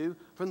up to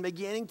from the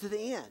beginning to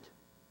the end?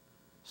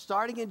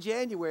 Starting in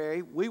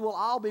January, we will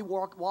all be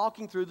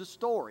walking through the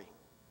story.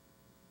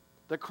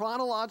 The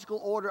chronological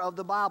order of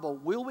the Bible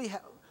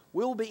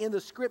will be in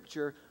the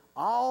Scripture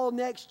all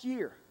next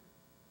year.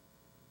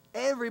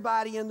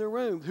 Everybody in the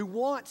room who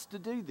wants to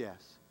do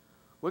this,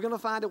 we're going to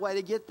find a way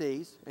to get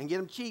these and get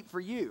them cheap for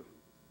you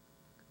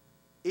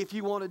if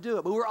you want to do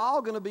it. But we're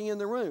all going to be in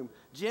the room.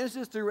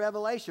 Genesis through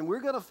Revelation,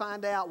 we're going to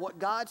find out what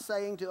God's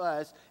saying to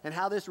us and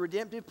how this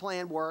redemptive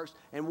plan works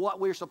and what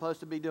we're supposed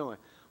to be doing.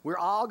 We're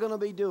all going to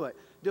be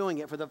doing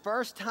it. For the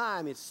first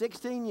time in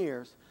 16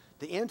 years,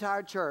 the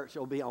entire church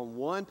will be on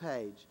one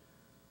page,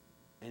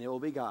 and it will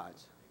be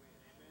God's.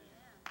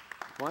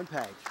 One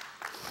page.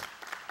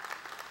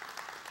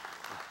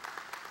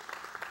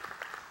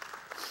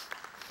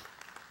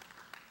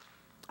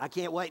 I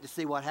can't wait to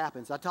see what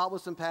happens. I talked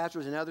with some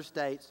pastors in other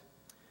states,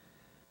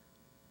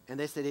 and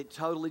they said it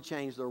totally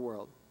changed their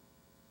world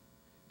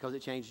because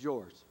it changed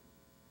yours.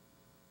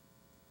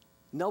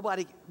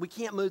 We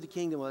can't move the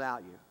kingdom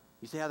without you.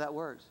 You see how that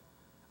works?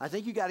 I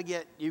think you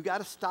got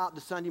to stop the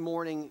Sunday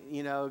morning,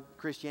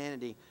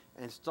 Christianity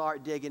and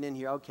start digging in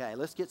here. Okay,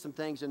 let's get some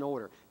things in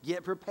order.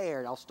 Get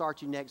prepared. I'll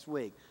start you next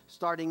week.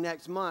 Starting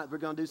next month, we're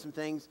going to do some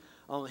things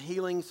on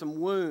healing some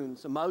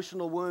wounds,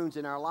 emotional wounds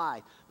in our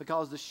life,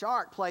 because the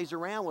shark plays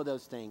around with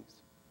those things.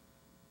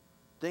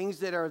 Things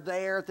that are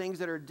there, things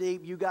that are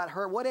deep, you got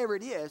hurt, whatever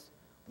it is,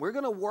 we're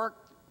going to work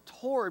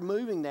toward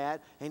moving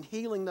that and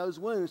healing those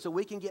wounds so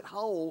we can get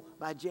whole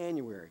by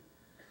January.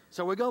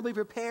 So we're going to be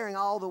preparing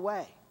all the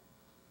way.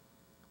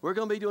 We're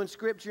going to be doing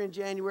scripture in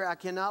January. I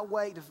cannot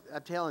wait.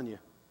 I'm telling you.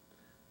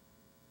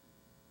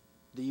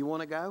 Do you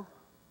want to go?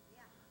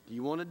 Yeah. Do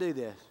you want to do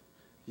this?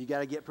 You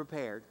got to get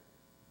prepared.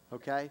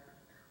 Okay?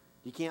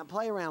 You can't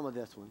play around with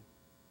this one.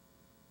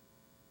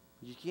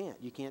 You can't.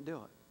 You can't do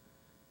it.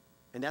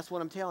 And that's what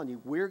I'm telling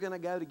you. We're going to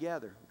go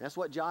together. That's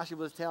what Joshua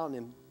was telling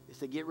them. He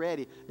said, get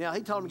ready. Now,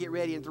 he told them to get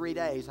ready in 3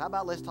 days. How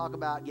about let's talk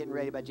about getting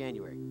ready by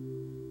January?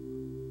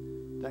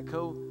 Is that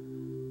cool?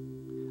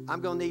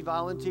 I'm going to need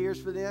volunteers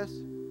for this.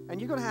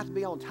 And you're going to have to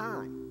be on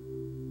time.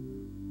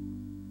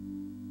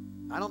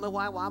 I don't know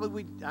why would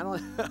we,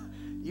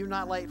 you're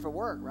not late for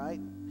work, right?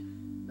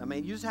 I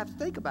mean, you just have to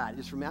think about it.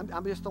 Just remember,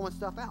 I'm just throwing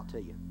stuff out to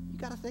you. You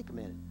got to think a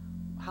minute.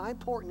 How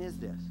important is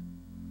this?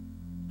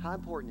 How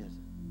important is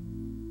it?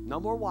 No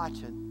more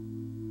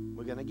watching.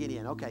 We're going to get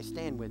in. Okay,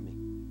 stand with me.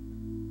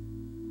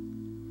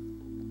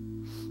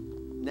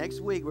 Next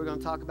week, we're going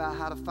to talk about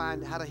how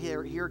to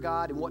hear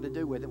God and what to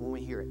do with it when we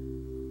hear it.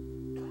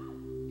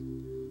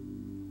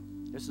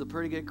 This is a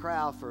pretty good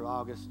crowd for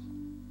August.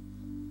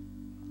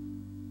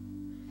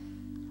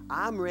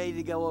 I'm ready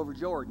to go over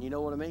Jordan. You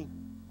know what I mean?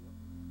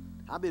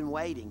 I've been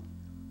waiting.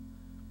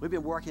 We've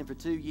been working for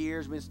 2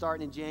 years. We've been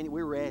starting in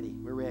January. We're ready.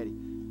 We're ready.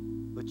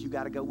 But you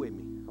got to go with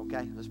me.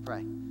 Okay? Let's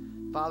pray.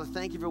 Father,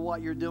 thank you for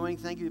what you're doing.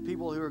 Thank you to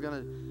people who are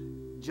going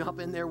to jump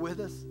in there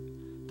with us.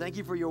 Thank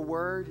you for your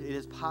word. It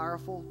is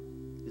powerful.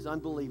 It is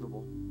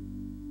unbelievable.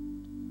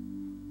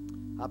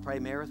 I pray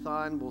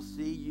Marathon will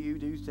see you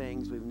do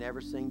things we've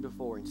never seen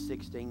before in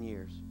 16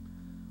 years.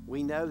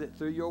 We know that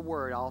through your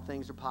word, all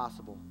things are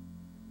possible.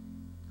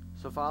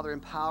 So, Father,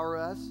 empower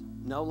us,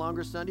 no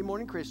longer Sunday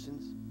morning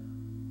Christians.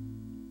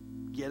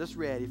 Get us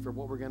ready for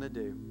what we're going to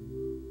do.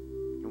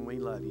 And we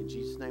love you. In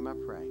Jesus' name I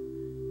pray.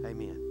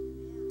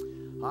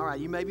 Amen. All right,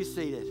 you may be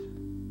seated.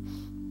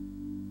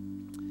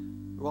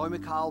 Roy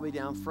McCall will be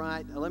down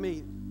front.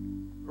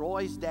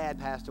 Roy's dad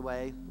passed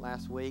away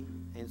last week,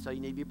 and so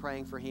you need to be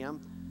praying for him.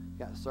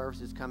 Got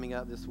services coming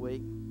up this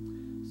week,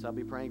 so I'll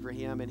be praying for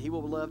him, and he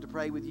will love to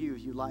pray with you.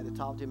 If you'd like to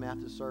talk to him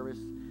after the service,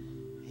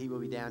 he will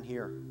be down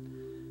here.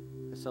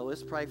 And so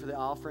let's pray for the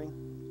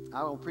offering.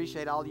 I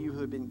appreciate all of you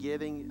who have been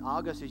giving.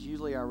 August is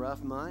usually our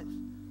rough month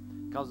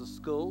because of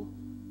school.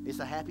 It's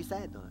a happy,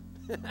 sad month,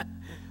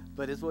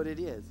 but it's what it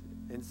is.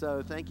 And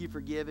so thank you for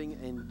giving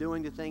and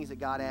doing the things that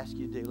God asks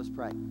you to do. Let's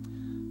pray.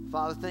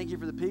 Father, thank you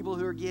for the people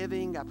who are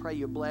giving. I pray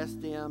you bless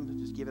them.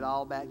 Just give it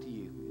all back to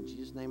you. In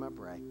Jesus' name I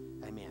pray.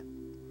 Amen.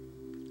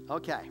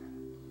 Okay,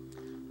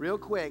 real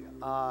quick,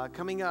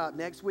 coming up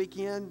next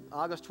weekend,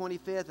 August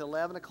 25th at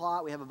 11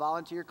 o'clock, we have a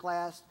volunteer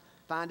class.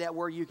 Find out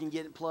where you can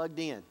get it plugged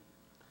in.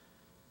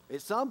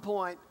 At some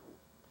point,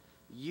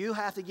 you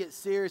have to get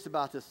serious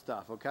about this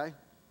stuff, okay?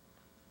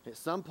 At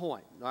some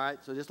point, all right?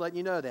 So just letting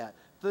you know that.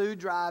 food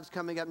drives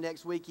coming up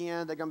next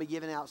weekend. They're going to be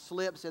giving out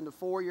slips in the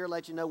foyer,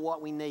 let you know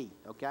what we need,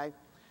 okay?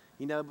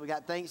 You know, we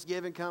got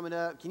Thanksgiving coming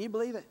up. Can you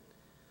believe it?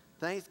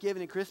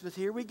 Thanksgiving and Christmas,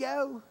 here we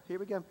go. Here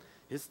we go.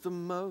 It's the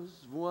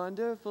most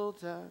wonderful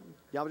time.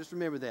 Y'all just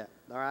remember that,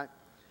 all right?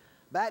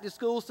 Back to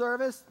school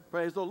service,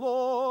 praise the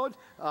Lord.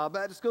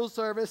 Back to school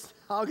service,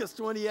 August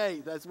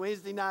 28th. That's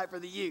Wednesday night for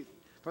the youth,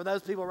 for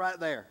those people right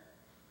there.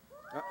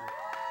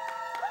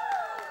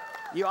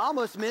 You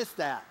almost missed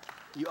that.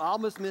 You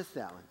almost missed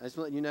that one. I just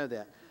want you to know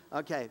that.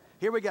 Okay,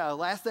 here we go.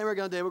 Last thing we're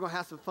going to do, we're going to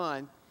have some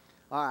fun.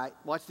 All right,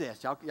 watch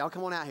this. Y'all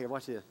come on out here.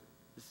 Watch this.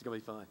 This is going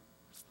to be fun.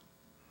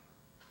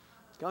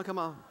 Come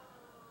on.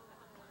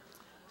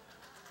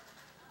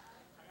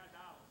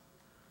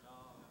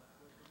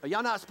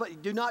 Y'all not,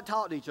 do not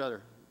talk to each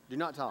other. Do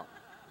not talk.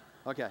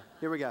 Okay,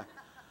 here we go.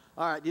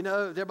 All right, does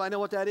everybody know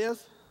what that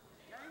is?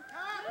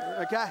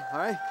 Okay, all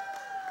right.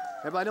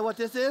 Everybody know what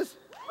this is?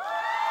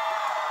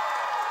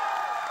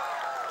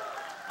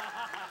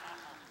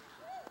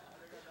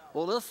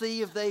 Well, let's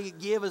see if they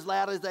give as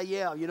loud as they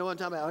yell. You know what I'm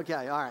talking about?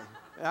 Okay, all right.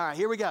 All right,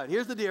 here we go.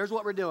 Here's the deal. Here's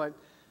what we're doing.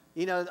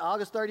 You know,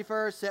 August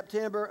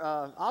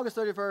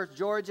 31st,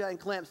 Georgia and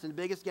Clemson, the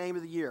biggest game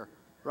of the year,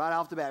 right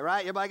off the bat, right?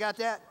 Everybody got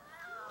that?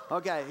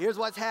 Okay, here's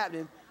what's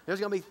happening.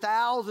 There's going to be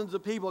thousands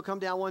of people come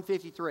down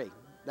 153.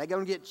 They're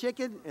going to get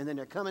chicken, and then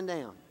they're coming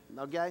down,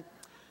 okay?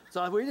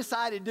 So we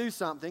decided to do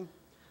something.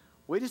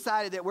 We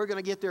decided that we're going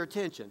to get their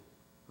attention,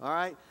 all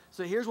right?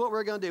 So here's what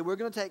we're going to do. We're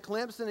going to take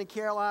Clemson and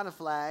Carolina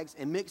flags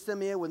and mix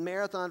them in with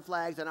Marathon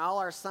flags and all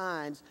our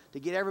signs to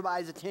get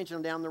everybody's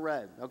attention down the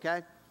road,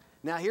 okay?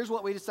 Now, here's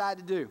what we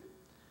decided to do.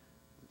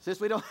 Since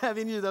we don't have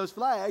any of those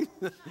flags,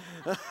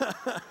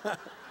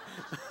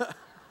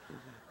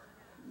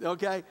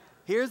 okay,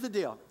 here's the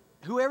deal.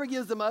 Whoever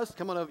gives the most,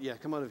 come on over here.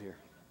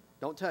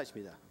 Don't touch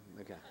me,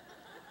 though, okay.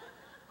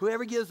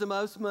 Whoever gives the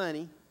most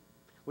money,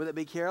 whether it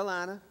be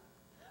Carolina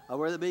or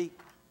whether it be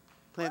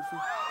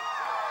Clemson,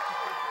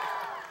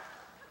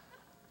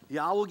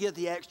 y'all will get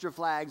the extra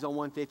flags on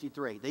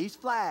 153. These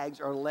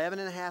flags are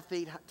 11.5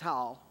 feet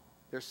tall.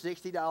 They're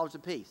 $60 a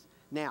piece.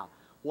 Now,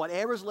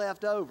 whatever's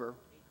left over,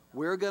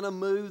 we're going to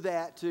move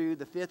that to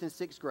the 5th and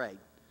 6th grade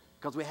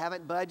because we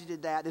haven't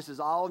budgeted that. This is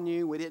all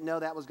new. We didn't know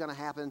that was going to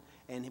happen,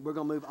 and we're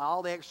going to move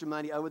all the extra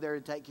money over there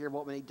to take care of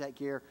what we need to take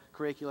care of,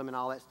 curriculum and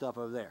all that stuff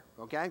over there,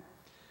 okay?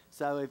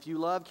 So if you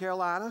love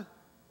Carolina,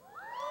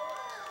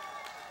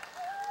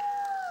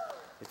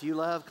 if you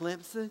love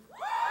Clemson,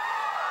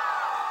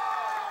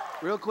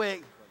 real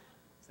quick,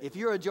 if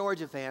you're a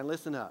Georgia fan,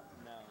 listen up.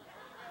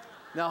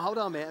 No, hold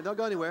on, man. Don't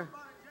go anywhere.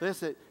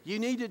 Listen, you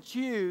need to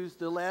choose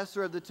the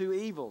lesser of the two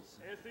evils.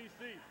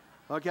 SEC.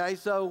 Okay,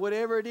 so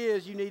whatever it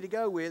is you need to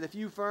go with. If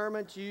you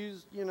Furman,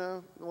 choose,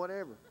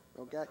 whatever.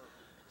 Okay?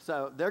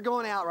 So they're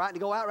going out, right?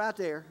 Go out right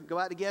there. Go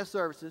out to guest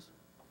services.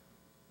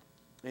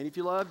 And if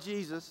you love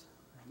Jesus,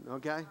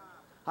 okay?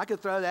 I could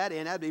throw that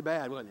in. That'd be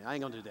bad, wouldn't it? I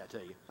ain't going to do that to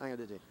you. I ain't going to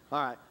do that to you.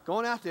 All right,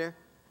 going out there.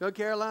 Go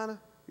Carolina.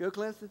 Go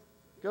Clemson.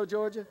 Go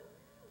Georgia.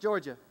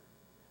 Georgia.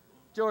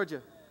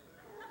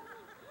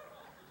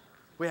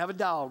 We have a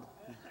dog.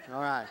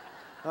 All right.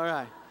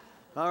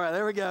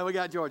 There we go. We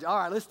got Georgia. All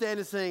right, let's stand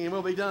and sing, and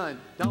we'll be done.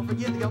 Don't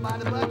forget to go buy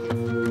the buckets.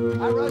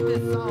 I wrote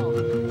this song.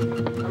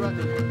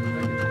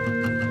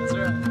 That's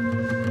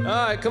right.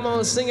 All right, come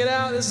on, sing it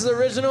out. This is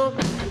original.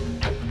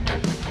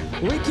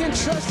 We can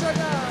trust our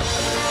God.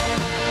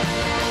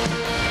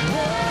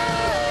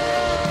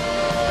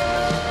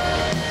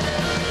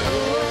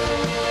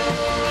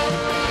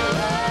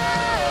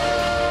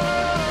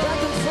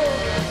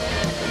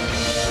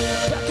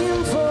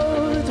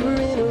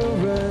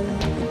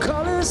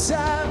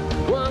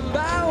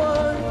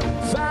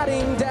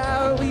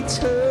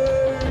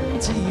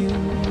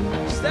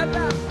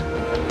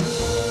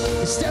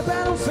 Step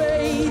out on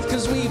faith,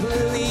 cause we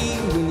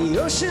believe when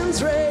the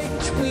oceans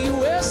rage, we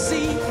will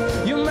see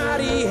your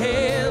mighty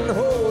hand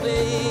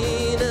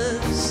holding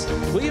us.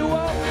 We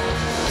won't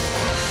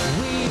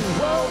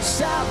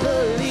stop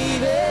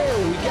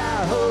believing. We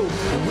got hope,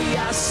 and we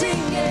are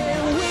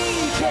singing.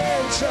 We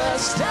can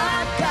trust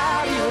our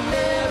God, He'll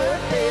never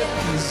fail.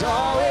 He's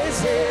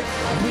always there.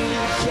 We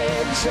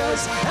can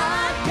trust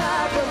our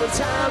God from the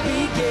time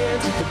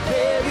begins to the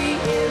very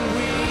end.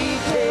 We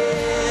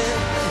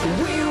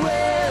can. We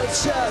will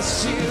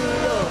trust you,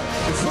 Lord,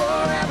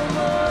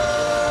 forevermore.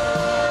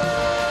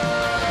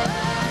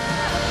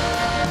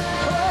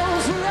 Oh,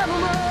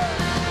 forevermore.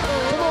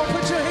 Come on,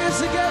 put your hands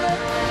together.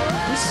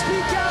 We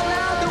speak out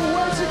loud the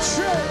words of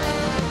truth.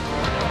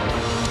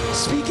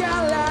 Speak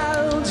out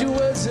loud your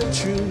words of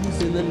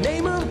truth. In the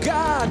name of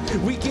God,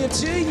 we give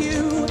to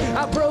you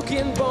our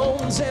broken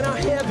bones and our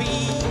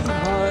heavy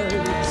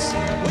hearts.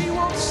 We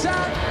won't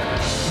stop.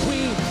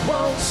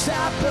 Won't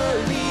stop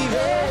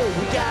believing.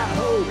 We got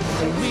hope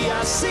and we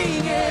are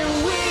singing.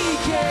 We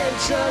can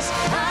trust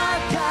our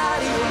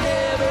God, He will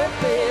never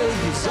fail.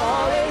 He's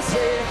always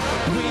there.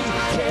 We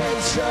can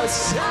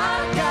trust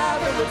our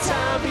God from the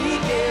time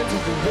begins to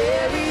the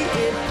very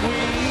end.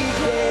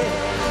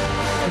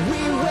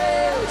 We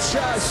will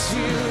trust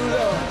you,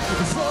 Lord,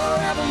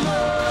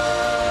 forevermore.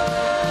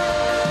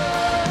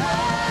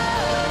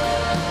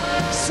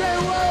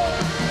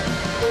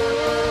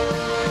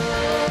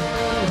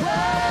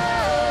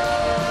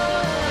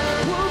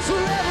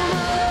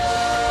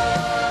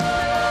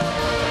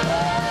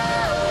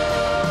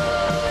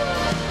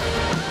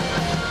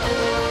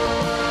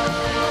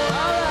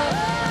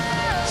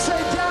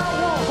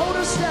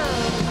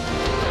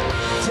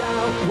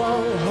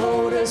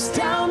 us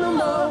down no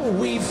more.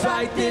 We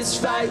fight this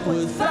fight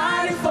we're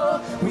fighting for.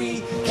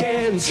 We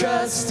can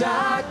trust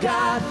our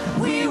God.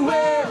 We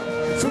will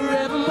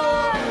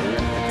forevermore.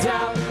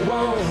 Doubt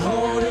won't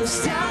hold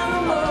us down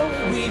no more.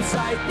 We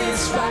fight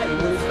this fight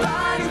we're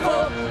fighting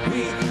for.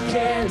 We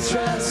can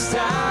trust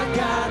our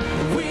God.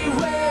 We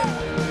will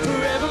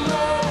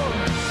forevermore.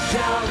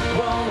 Doubt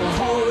won't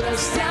hold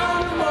us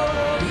down no more.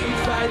 We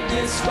fight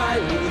this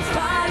fight we're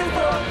fighting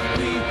for.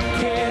 We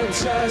can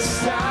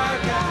trust our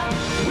God.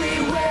 We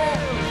will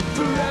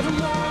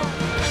forevermore.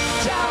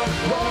 Doubt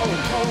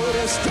won't hold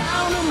us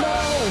down no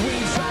more. We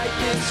fight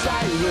this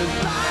fight we're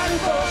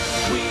fighting for.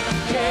 We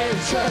can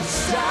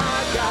trust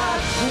our God.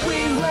 We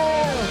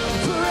will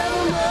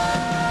forevermore.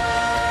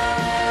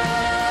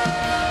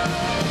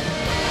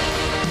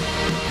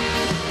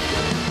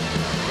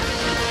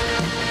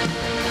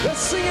 Let's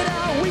sing it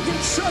out. We can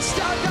trust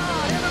our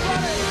God.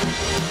 Everybody.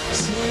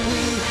 See,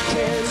 we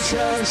can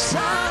trust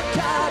our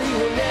God. He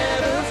will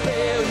never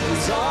fail.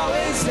 He's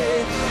always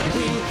there.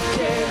 We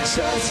can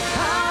trust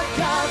our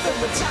God from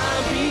the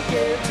time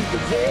began to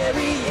the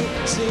very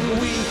end. Sing,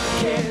 we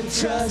can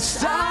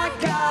trust our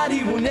God.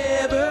 He will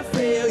never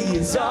fail. He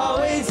is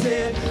always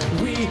there.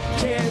 We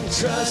can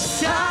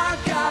trust our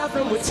God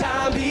from the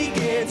time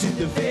began to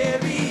the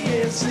very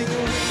end. Sing,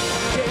 we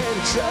can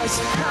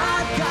trust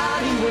our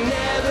God. He will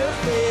never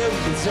fail.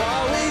 He is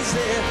always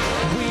there.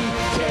 We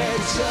can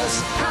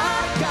trust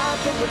our God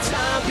from the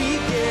time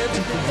began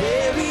to the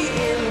very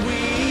end.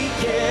 We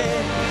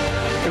can,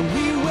 and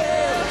we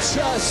will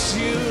trust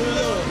you,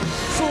 Lord,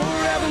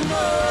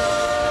 forevermore.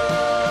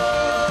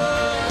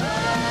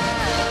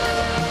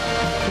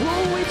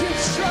 Oh, we can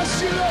trust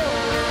you, Lord.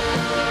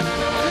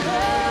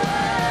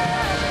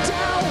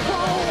 Doubt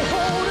won't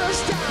hold us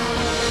down.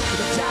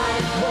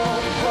 Doubt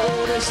won't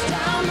hold us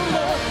down no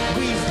more.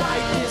 We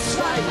fight this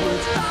fight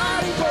we're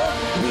fighting for.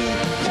 We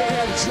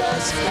can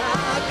trust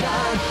our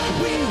God.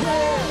 We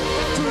will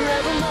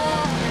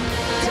forevermore.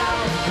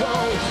 Doubt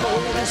won't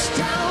hold us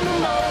down no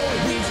more.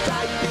 We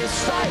fight this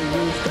fight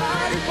we're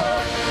fighting for.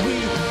 We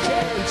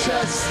can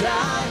trust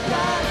our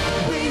God.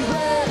 We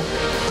will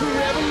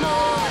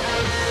forevermore.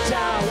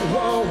 Doubt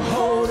won't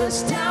hold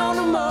us down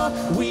no more.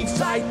 We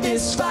fight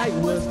this fight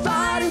we're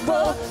fighting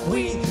for.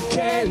 We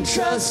can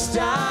trust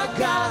our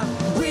God.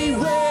 We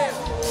will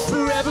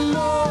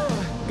forevermore.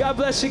 God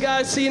bless you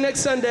guys. See you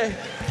next Sunday.